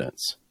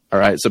confidence. All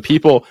right. So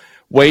people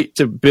wait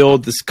to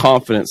build this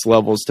confidence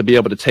levels to be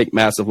able to take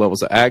massive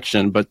levels of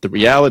action. But the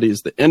reality is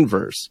the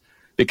inverse,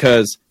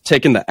 because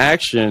taking the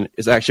action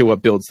is actually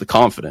what builds the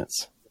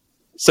confidence.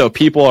 So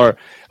people are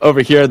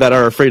over here that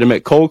are afraid to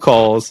make cold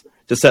calls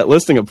to set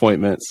listing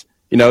appointments,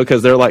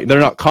 because they're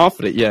not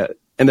confident yet.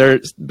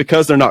 And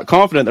because they're not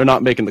confident, they're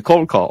not making the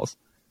cold calls.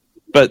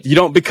 But you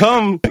don't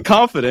become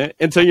confident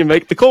until you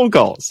make the cold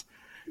calls.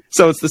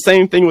 So it's the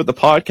same thing with the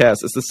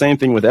podcast. It's the same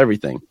thing with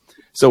everything.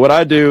 So what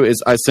I do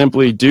is I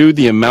simply do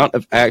the amount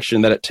of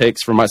action that it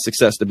takes for my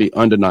success to be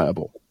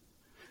undeniable.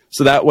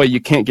 So that way you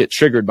can't get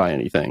triggered by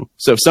anything.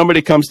 So if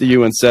somebody comes to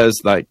you and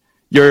says like,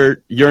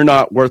 you're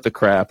not worth a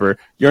crap, or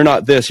you're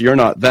not this, you're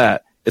not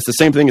that, it's the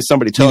same thing as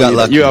somebody telling you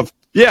that you have,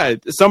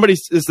 it's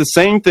the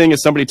same thing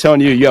as somebody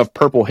telling you have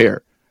purple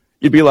hair.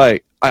 You'd be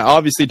like, I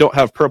obviously don't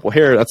have purple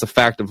hair. That's a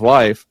fact of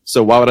life.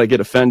 So why would I get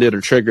offended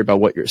or triggered by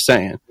what you're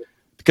saying?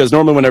 Because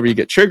normally whenever you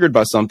get triggered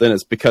by something,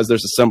 it's because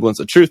there's a semblance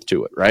of truth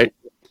to it, right?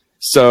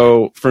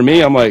 So for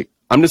me, I'm like,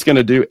 I'm just going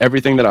to do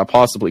everything that I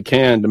possibly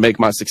can to make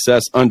my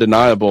success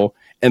undeniable.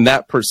 And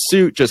that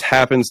pursuit just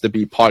happens to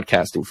be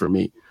podcasting for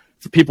me.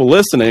 For people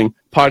listening,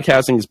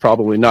 podcasting is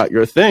probably not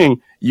your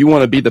thing. You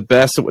want to be the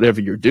best at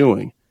whatever you're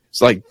doing.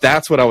 So like,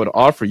 that's what I would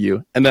offer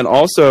you. And then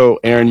also,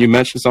 Aaron, you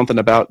mentioned something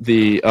about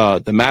the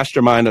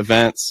mastermind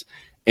events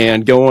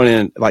and going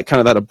in like kind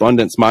of that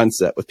abundance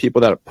mindset with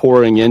people that are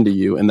pouring into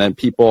you. And then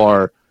people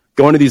are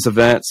going to these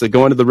events, they're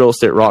going to the Real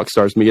Estate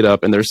Rockstars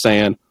meetup, and they're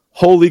saying,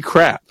 holy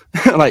crap,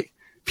 like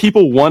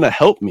people want to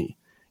help me.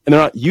 And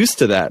they're not used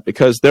to that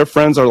because their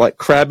friends are like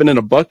crabbing in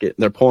a bucket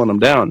and they're pulling them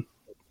down.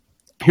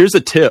 Here's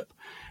a tip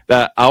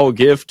that I will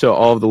give to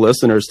all of the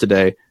listeners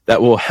today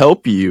that will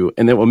help you,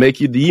 and it will make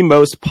you the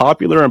most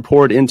popular and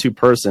poured into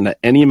person at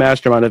any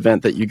mastermind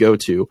event that you go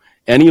to,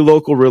 any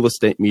local real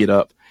estate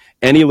meetup,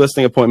 any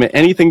listing appointment,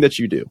 anything that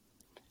you do.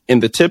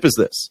 And the tip is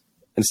this: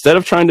 instead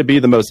of trying to be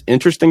the most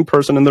interesting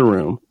person in the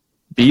room,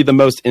 be the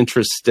most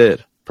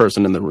interested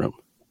person in the room.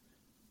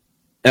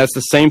 And that's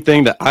the same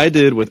thing that I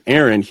did with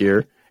Aaron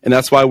here. And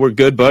that's why we're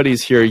good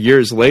buddies here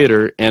years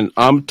later. And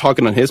I'm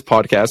talking on his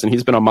podcast and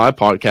he's been on my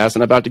podcast, and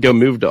I'm about to go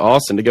move to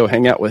Austin to go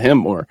hang out with him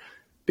more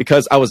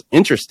because I was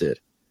interested.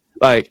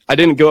 Like, I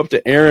didn't go up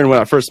to Aaron when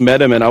I first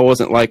met him and I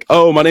wasn't like,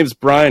 oh, my name's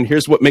Brian.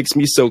 Here's what makes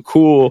me so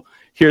cool.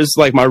 Here's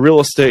like my real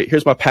estate.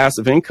 Here's my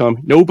passive income.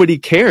 Nobody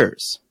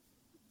cares.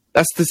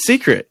 That's the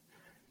secret.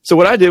 So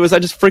what I did was I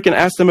just freaking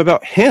asked him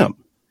about him,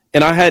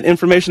 and I had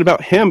information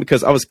about him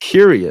because I was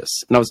curious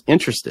and I was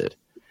interested.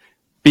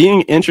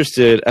 Being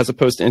interested as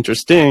opposed to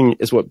interesting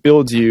is what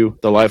builds you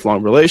the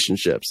lifelong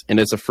relationships. And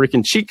it's a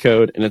freaking cheat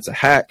code, and it's a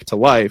hack to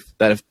life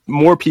that if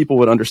more people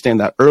would understand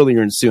that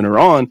earlier and sooner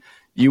on,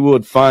 you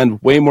would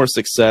find way more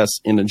success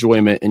and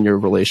enjoyment in your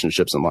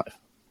relationships in life.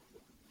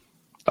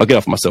 I'll get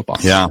off my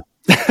soapbox. Yeah.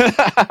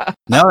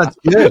 No, that's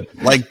good.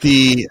 Like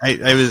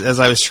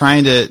I was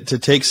trying to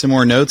take some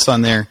more notes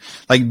on there,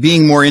 like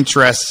being more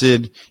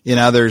interested in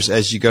others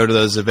as you go to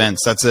those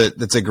events. That's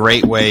a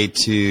great way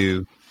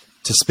to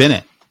spin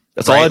it.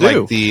 That's right? All I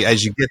do. Like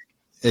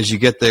as you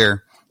get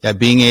there,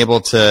 being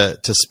able to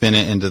spin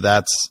it into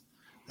that's.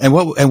 And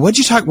what were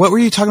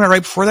you talking about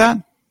right before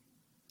that?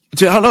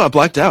 Dude, I don't know. I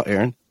blacked out,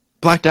 Aaron.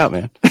 Blacked out,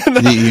 man.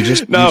 you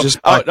just I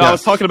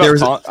was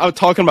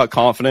talking about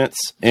confidence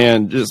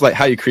and just like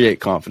how you create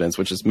confidence,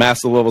 which is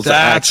massive levels of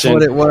action.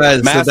 That's what it was.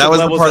 So that was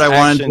the part I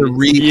wanted to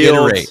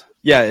reiterate.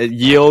 It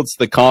yields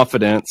the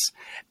confidence.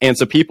 And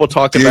so people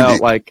talk about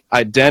like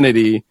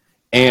identity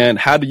and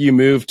how do you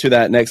move to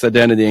that next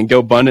identity. And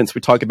GoBundance, we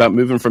talk about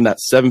moving from that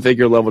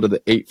 7-figure level to the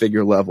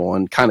 8-figure level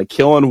and kind of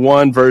killing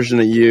one version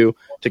of you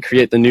to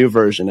create the new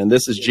version. And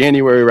this is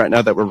January right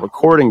now that we're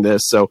recording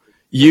this. So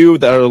you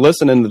that are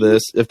listening to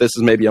this, if this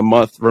is maybe a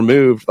month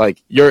removed,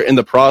 like you're in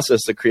the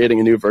process of creating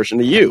a new version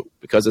of you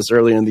because it's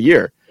early in the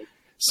year.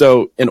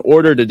 So in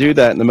order to do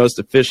that in the most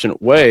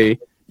efficient way,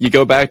 you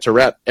go back to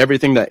wrap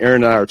everything that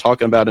Aaron and I are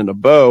talking about in a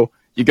bow.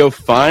 You go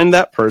find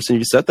that person,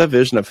 you set that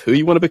vision of who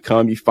you want to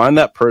become, you find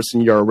that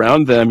person, you're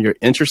around them, you're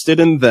interested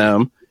in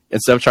them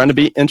instead of trying to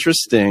be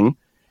interesting,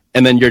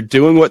 and then you're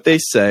doing what they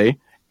say.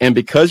 And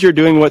because you're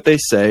doing what they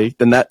say,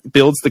 then that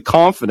builds the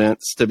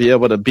confidence to be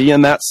able to be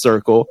in that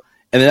circle.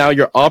 And now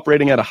you're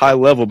operating at a high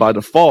level by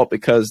default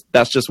because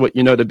that's just what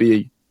you know to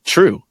be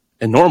true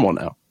and normal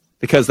now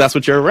because that's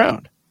what you're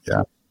around.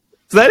 Yeah.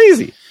 It's that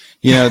easy.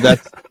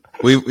 That's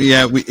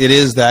it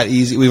is that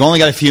easy. We've only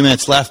got a few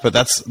minutes left, but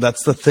that's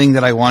the thing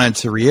that I wanted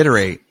to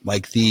reiterate.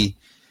 Like the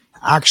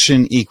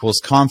action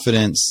equals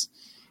confidence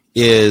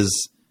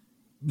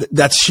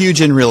that's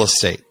huge in real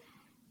estate.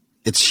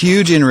 It's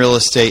huge in real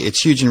estate.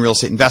 It's huge in real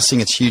estate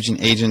investing. It's huge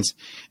in agents.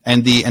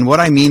 And what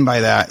I mean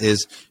by that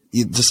is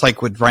just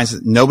like what Brian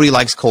said, nobody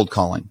likes cold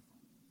calling.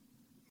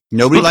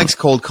 Nobody likes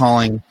cold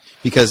calling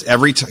because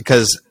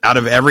out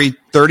of every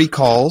 30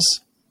 calls,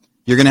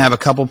 you're going to have a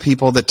couple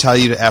people that tell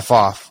you to F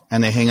off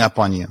and they hang up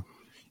on you.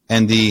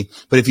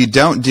 But if you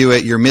don't do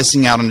it, you're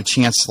missing out on a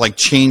chance to like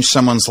change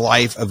someone's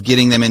life of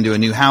getting them into a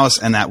new house.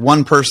 And that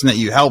one person that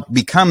you help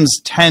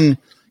becomes 10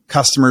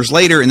 customers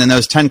later. And then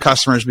those 10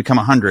 customers become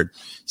 100.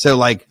 So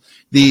like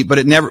but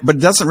it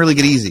doesn't really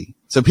get easy.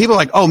 So people are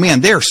like, oh man,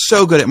 they're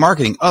so good at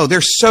marketing. Oh,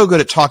 they're so good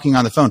at talking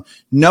on the phone.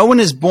 No one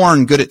is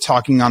born good at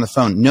talking on the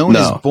phone. No one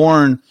is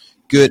born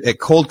good at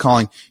cold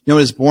calling. No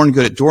one is born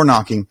good at door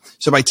knocking.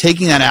 So by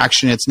taking that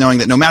action, it's knowing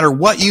that no matter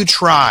what you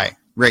try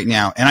right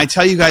now, and I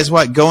tell you guys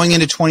what, going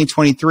into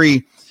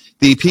 2023,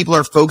 the people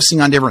are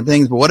focusing on different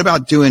things, but what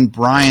about doing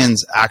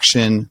Brian's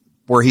action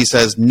where he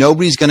says,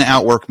 nobody's going to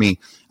outwork me.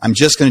 I'm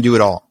just going to do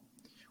it all.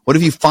 What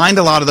if you find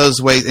a lot of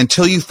those ways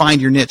until you find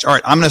your niche? All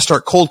right, I'm going to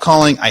start cold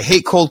calling. I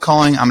hate cold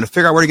calling. I'm going to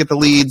figure out where to get the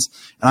leads,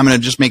 and I'm going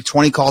to just make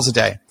 20 calls a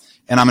day.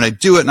 And I'm going to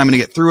do it, and I'm going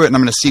to get through it, and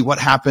I'm going to see what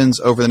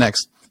happens over the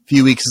next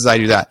few weeks as I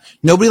do that.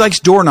 Nobody likes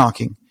door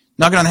knocking,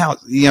 knocking on the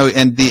house,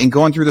 and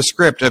going through the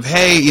script of,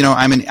 hey,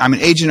 I'm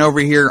an agent over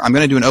here. I'm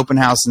going to do an open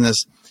house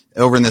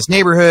over in this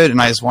neighborhood,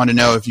 and I just want to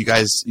know if you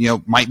guys,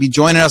 might be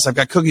joining us. I've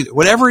got cookies,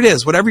 whatever it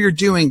is, whatever you're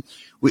doing.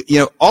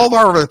 All of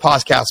our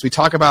podcasts, we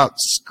talk about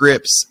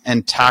scripts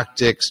and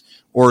tactics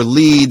or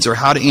leads or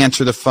how to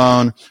answer the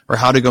phone or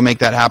how to go make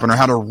that happen or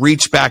how to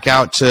reach back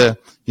out to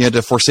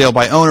for sale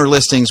by owner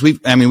listings.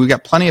 We've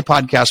got plenty of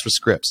podcasts with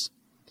scripts.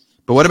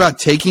 But what about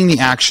taking the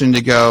action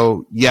to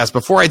go, yes,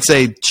 before I'd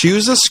say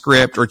choose a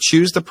script or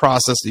choose the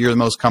process that you're the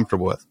most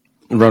comfortable with.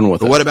 Run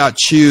with it. But what about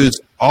choose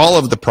all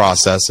of the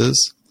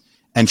processes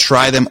and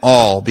try them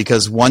all?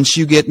 Because once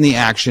you get in the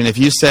action, if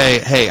you say,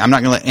 hey, I'm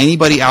not going to let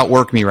anybody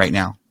outwork me right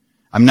now.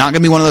 I'm not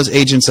going to be one of those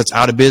agents that's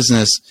out of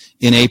business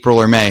in April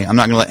or May. I'm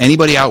not going to let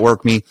anybody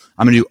outwork me.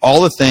 I'm going to do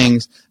all the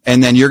things,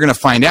 and then you're going to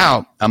find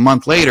out a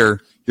month later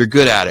you're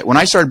good at it. When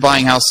I started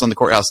buying houses on the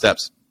courthouse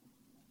steps,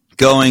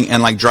 going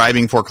and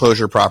driving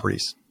foreclosure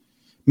properties,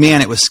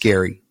 man, it was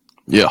scary.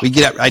 Yeah.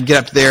 I'd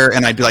get up there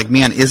and I'd be like,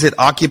 man, is it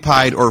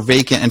occupied or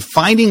vacant? And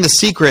finding the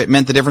secret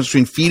meant the difference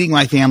between feeding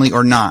my family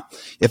or not.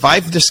 If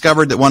I've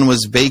discovered that one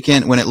was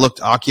vacant when it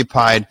looked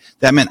occupied,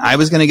 that meant I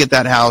was going to get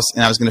that house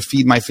and I was going to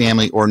feed my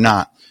family or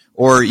not.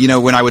 Or,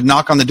 when I would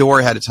knock on the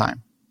door ahead of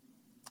time.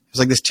 It was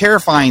like this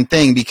terrifying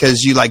thing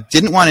because you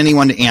didn't want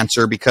anyone to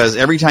answer, because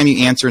every time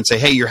you answer and say,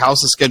 hey, your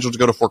house is scheduled to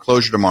go to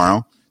foreclosure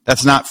tomorrow,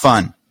 that's not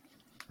fun,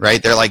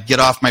 right? They're like, get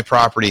off my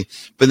property.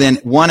 But then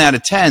 1 out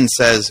of 10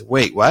 says,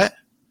 wait, what?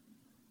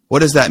 What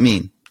does that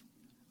mean?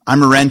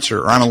 I'm a renter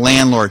or I'm a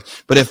landlord.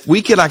 But if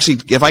I could actually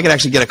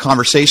get a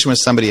conversation with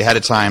somebody ahead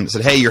of time that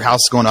said, hey, your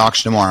house is going to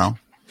auction tomorrow.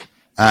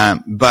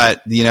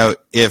 But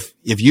if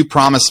you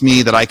promise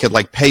me that I could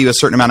pay you a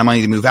certain amount of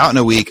money to move out in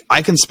a week,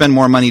 I can spend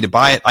more money to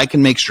buy it. I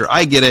can make sure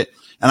I get it,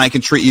 and I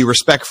can treat you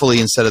respectfully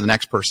instead of the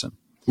next person.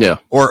 Yeah.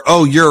 Or,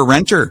 oh, you're a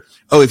renter.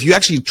 Oh, if you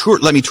actually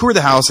let me tour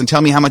the house and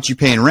tell me how much you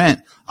pay in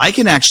rent, I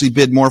can actually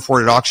bid more for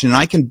it at auction, and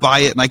I can buy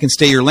it, and I can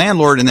stay your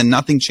landlord, and then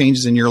nothing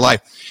changes in your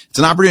life. It's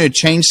an opportunity to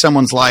change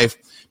someone's life.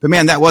 But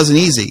man, that wasn't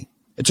easy.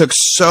 It took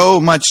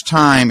so much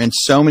time and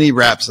so many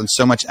reps and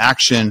so much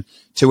action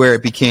to where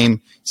it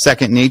became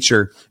second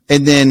nature.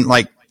 And then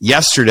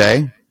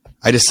yesterday,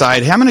 I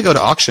decided, hey, I'm going to go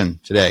to auction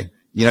today.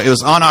 It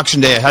was on auction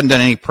day. I hadn't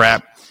done any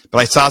prep, but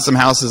I saw some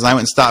houses and I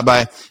went and stopped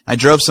by. I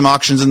drove some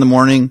auctions in the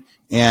morning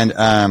and,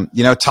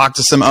 talked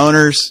to some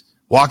owners,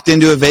 walked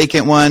into a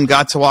vacant one,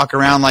 got to walk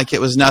around like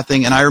it was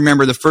nothing. And I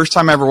remember the first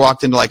time I ever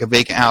walked into a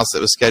vacant house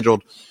that was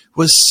scheduled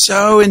was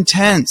so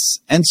intense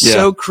and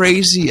so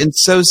crazy and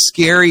so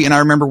scary. And I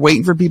remember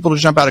waiting for people to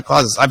jump out of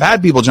closets. I've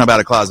had people jump out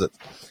of closets.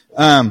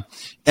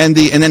 And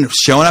then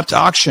showing up to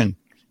auction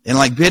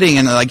and bidding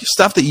and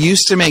stuff that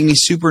used to make me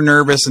super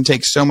nervous and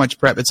take so much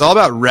prep. It's all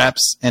about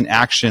reps and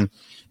action.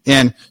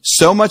 And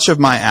so much of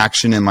my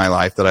action in my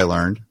life that I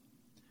learned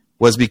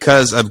was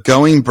because of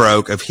going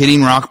broke, of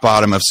hitting rock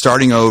bottom, of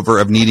starting over,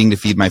 of needing to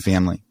feed my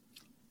family.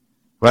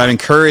 But I'd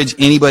encourage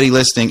anybody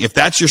listening, if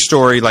that's your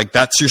story,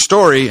 that's your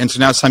story, and so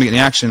now it's time to get in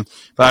action.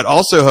 But I'd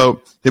also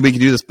hope that we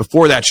can do this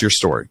before that's your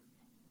story.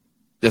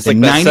 It's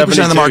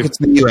 90% of the markets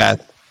in the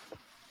U.S.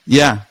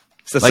 Yeah.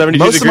 It's the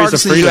 72 degrees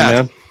of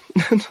freedom,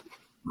 man.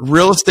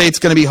 Real estate's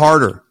going to be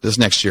harder this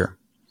next year.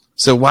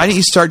 So why don't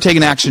you start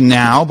taking action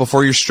now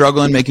before you're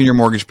struggling making your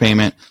mortgage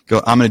payment?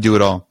 Go, I'm going to do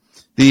it all.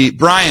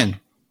 Brian,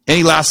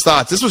 any last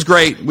thoughts? This was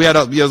great. We had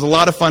a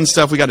lot of fun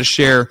stuff we got to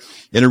share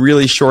in a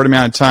really short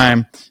amount of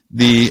time.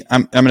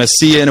 I'm going to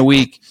see you in a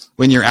week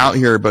when you're out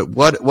here, but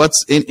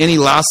what's any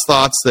last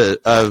thoughts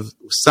of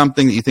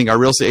something that you think our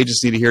real estate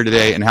agents need to hear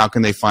today, and how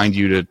can they find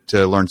you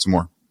to learn some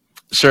more?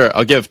 Sure.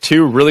 I'll give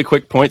 2 really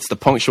quick points to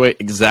punctuate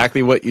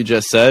exactly what you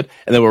just said,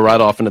 and then we'll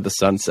ride off into the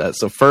sunset.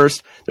 So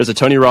first, there's a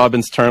Tony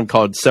Robbins term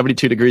called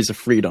 72 degrees of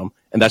freedom,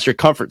 and that's your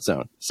comfort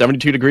zone.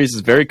 72 degrees is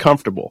very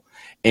comfortable,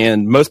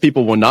 and most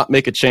people will not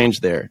make a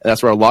change there. And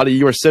that's where a lot of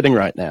you are sitting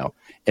right now.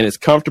 And it's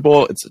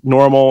comfortable, it's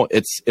normal,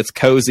 it's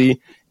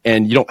cozy,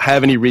 and you don't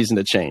have any reason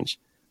to change.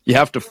 You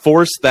have to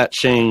force that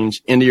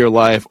change into your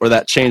life, or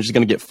that change is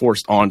going to get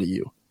forced onto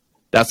you.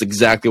 That's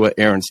exactly what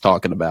Aaron's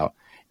talking about.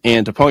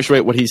 And to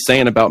punctuate what he's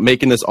saying about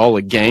making this all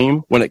a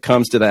game when it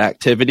comes to the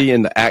activity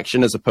and the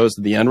action as opposed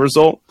to the end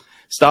result,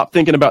 stop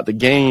thinking about the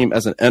game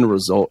as an end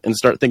result and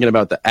start thinking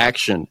about the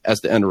action as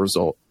the end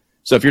result.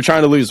 So if you're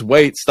trying to lose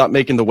weight, stop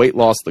making the weight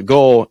loss the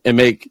goal and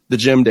make the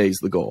gym days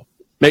the goal.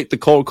 Make the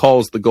cold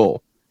calls the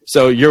goal.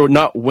 So you're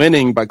not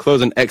winning by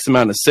closing X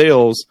amount of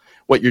sales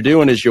what you're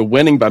doing is you're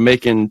winning by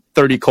making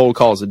 30 cold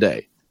calls a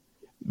day,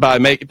 by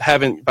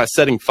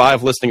setting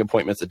 5 listing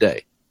appointments a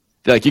day.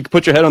 Like, you can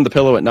put your head on the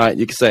pillow at night.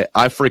 You can say,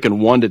 I freaking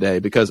won today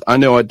because I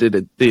know I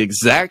did the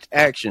exact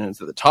actions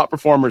that the top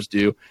performers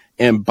do.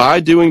 And by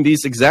doing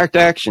these exact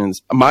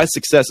actions, my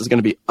success is going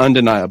to be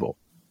undeniable.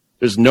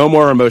 There's no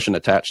more emotion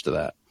attached to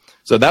that.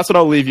 So that's what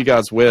I'll leave you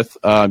guys with.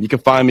 You can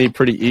find me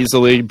pretty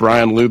easily,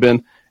 Brian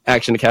Lubin,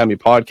 Action Academy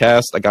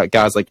Podcast. I got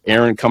guys like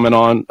Aaron coming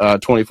on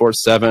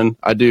 24/7.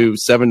 I do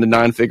 7 to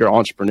 9 figure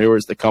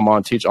entrepreneurs that come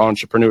on, teach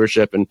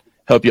entrepreneurship and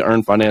help you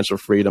earn financial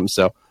freedom.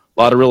 So a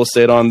lot of real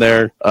estate on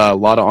there, a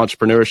lot of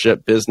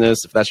entrepreneurship,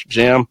 business. If that's your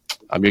jam,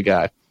 I'm your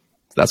guy.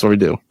 That's what we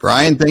do.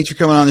 Brian, thanks for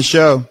coming on the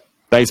show.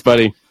 Thanks,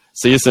 buddy.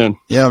 See you soon.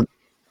 Yeah.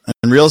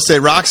 And Real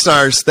Estate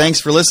Rockstars, thanks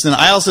for listening.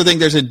 I also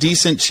think there's a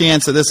decent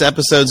chance that this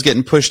episode's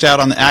getting pushed out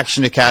on the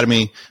Action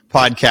Academy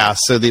podcast,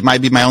 so it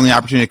might be my only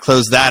opportunity to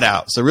close that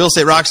out. So Real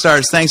Estate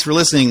Rockstars, thanks for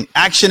listening.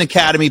 Action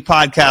Academy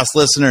podcast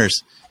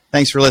listeners,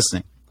 thanks for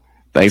listening.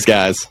 Thanks,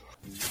 guys.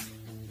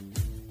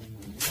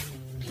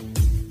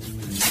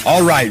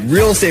 All right,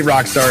 Real Estate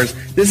Rockstars,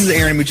 this is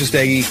Aaron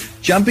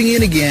Muchastegui jumping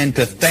in again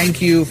to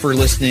thank you for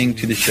listening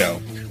to the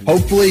show.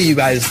 Hopefully you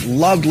guys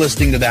loved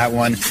listening to that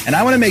one. And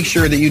I want to make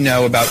sure that you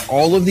know about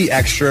all of the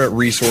extra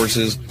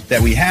resources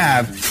that we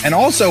have. And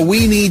also,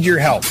 we need your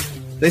help.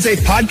 They say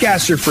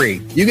podcasts are free.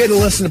 You get to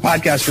listen to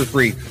podcasts for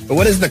free. But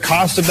what is the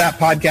cost of that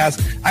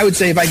podcast? I would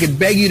say if I could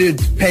beg you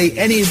to pay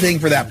anything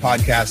for that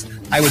podcast,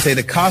 I would say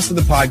the cost of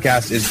the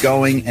podcast is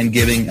going and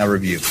giving a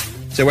review.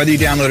 So whether you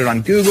download it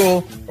on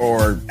Google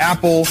or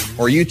Apple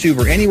or YouTube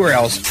or anywhere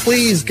else,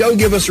 please go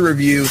give us a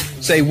review.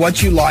 Say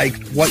what you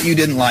liked, what you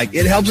didn't like.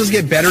 It helps us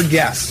get better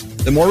guests.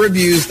 The more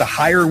reviews, the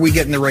higher we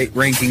get in the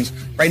rankings.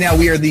 Right now,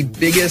 we are the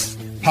biggest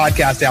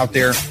podcast out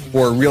there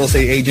for real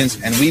estate agents,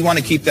 and we want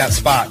to keep that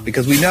spot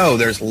because we know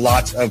there's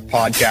lots of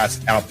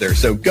podcasts out there.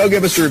 So go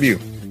give us a review.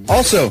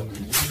 Also,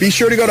 be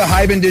sure to go to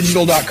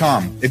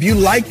hibandigital.com. If you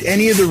liked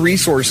any of the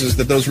resources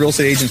that those real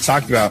estate agents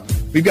talked about,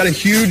 we've got a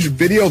huge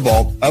video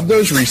vault of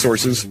those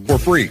resources for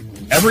free.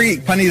 Every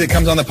penny that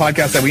comes on the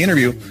podcast that we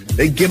interview,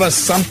 they give us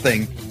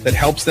something that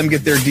helps them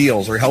get their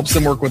deals or helps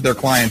them work with their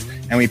clients,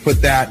 and we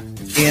put that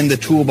in the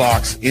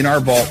toolbox in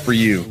our vault for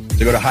you.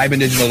 So go to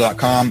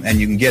hibandigital.com and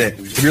you can get it.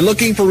 If you're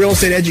looking for real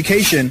estate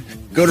education,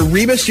 go to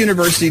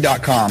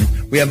rebusuniversity.com.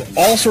 We have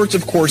all sorts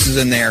of courses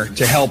in there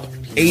to help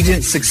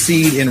agents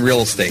succeed in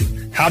real estate.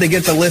 How to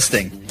get the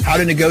listing, how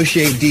to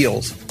negotiate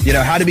deals,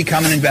 how to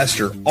become an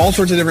investor, all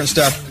sorts of different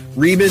stuff,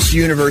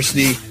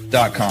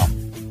 rebusuniversity.com.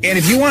 And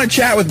if you want to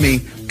chat with me,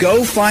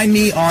 go find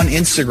me on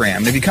Instagram.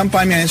 And if you come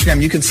find me on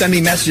Instagram, you can send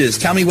me messages.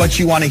 Tell me what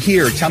you want to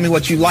hear. Tell me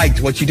what you liked,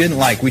 what you didn't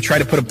like. We try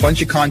to put a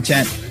bunch of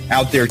content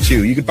out there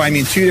too. You can find me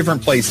in 2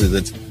 different places.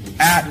 It's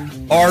at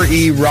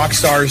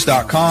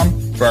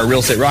rerockstars.com for our Real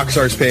Estate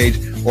Rockstars page,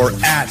 or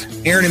at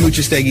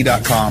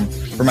aaronmuchastegui.com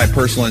for my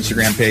personal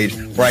Instagram page,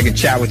 where I can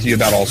chat with you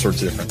about all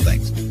sorts of different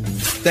things.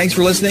 Thanks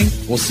for listening.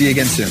 We'll see you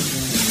again soon.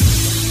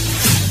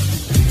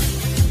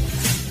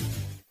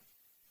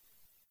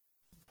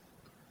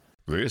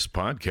 This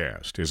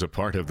podcast is a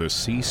part of the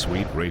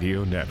C-Suite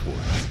Radio Network.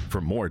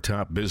 For more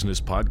top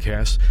business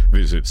podcasts,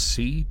 visit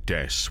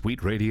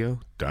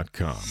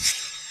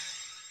c-suiteradio.com.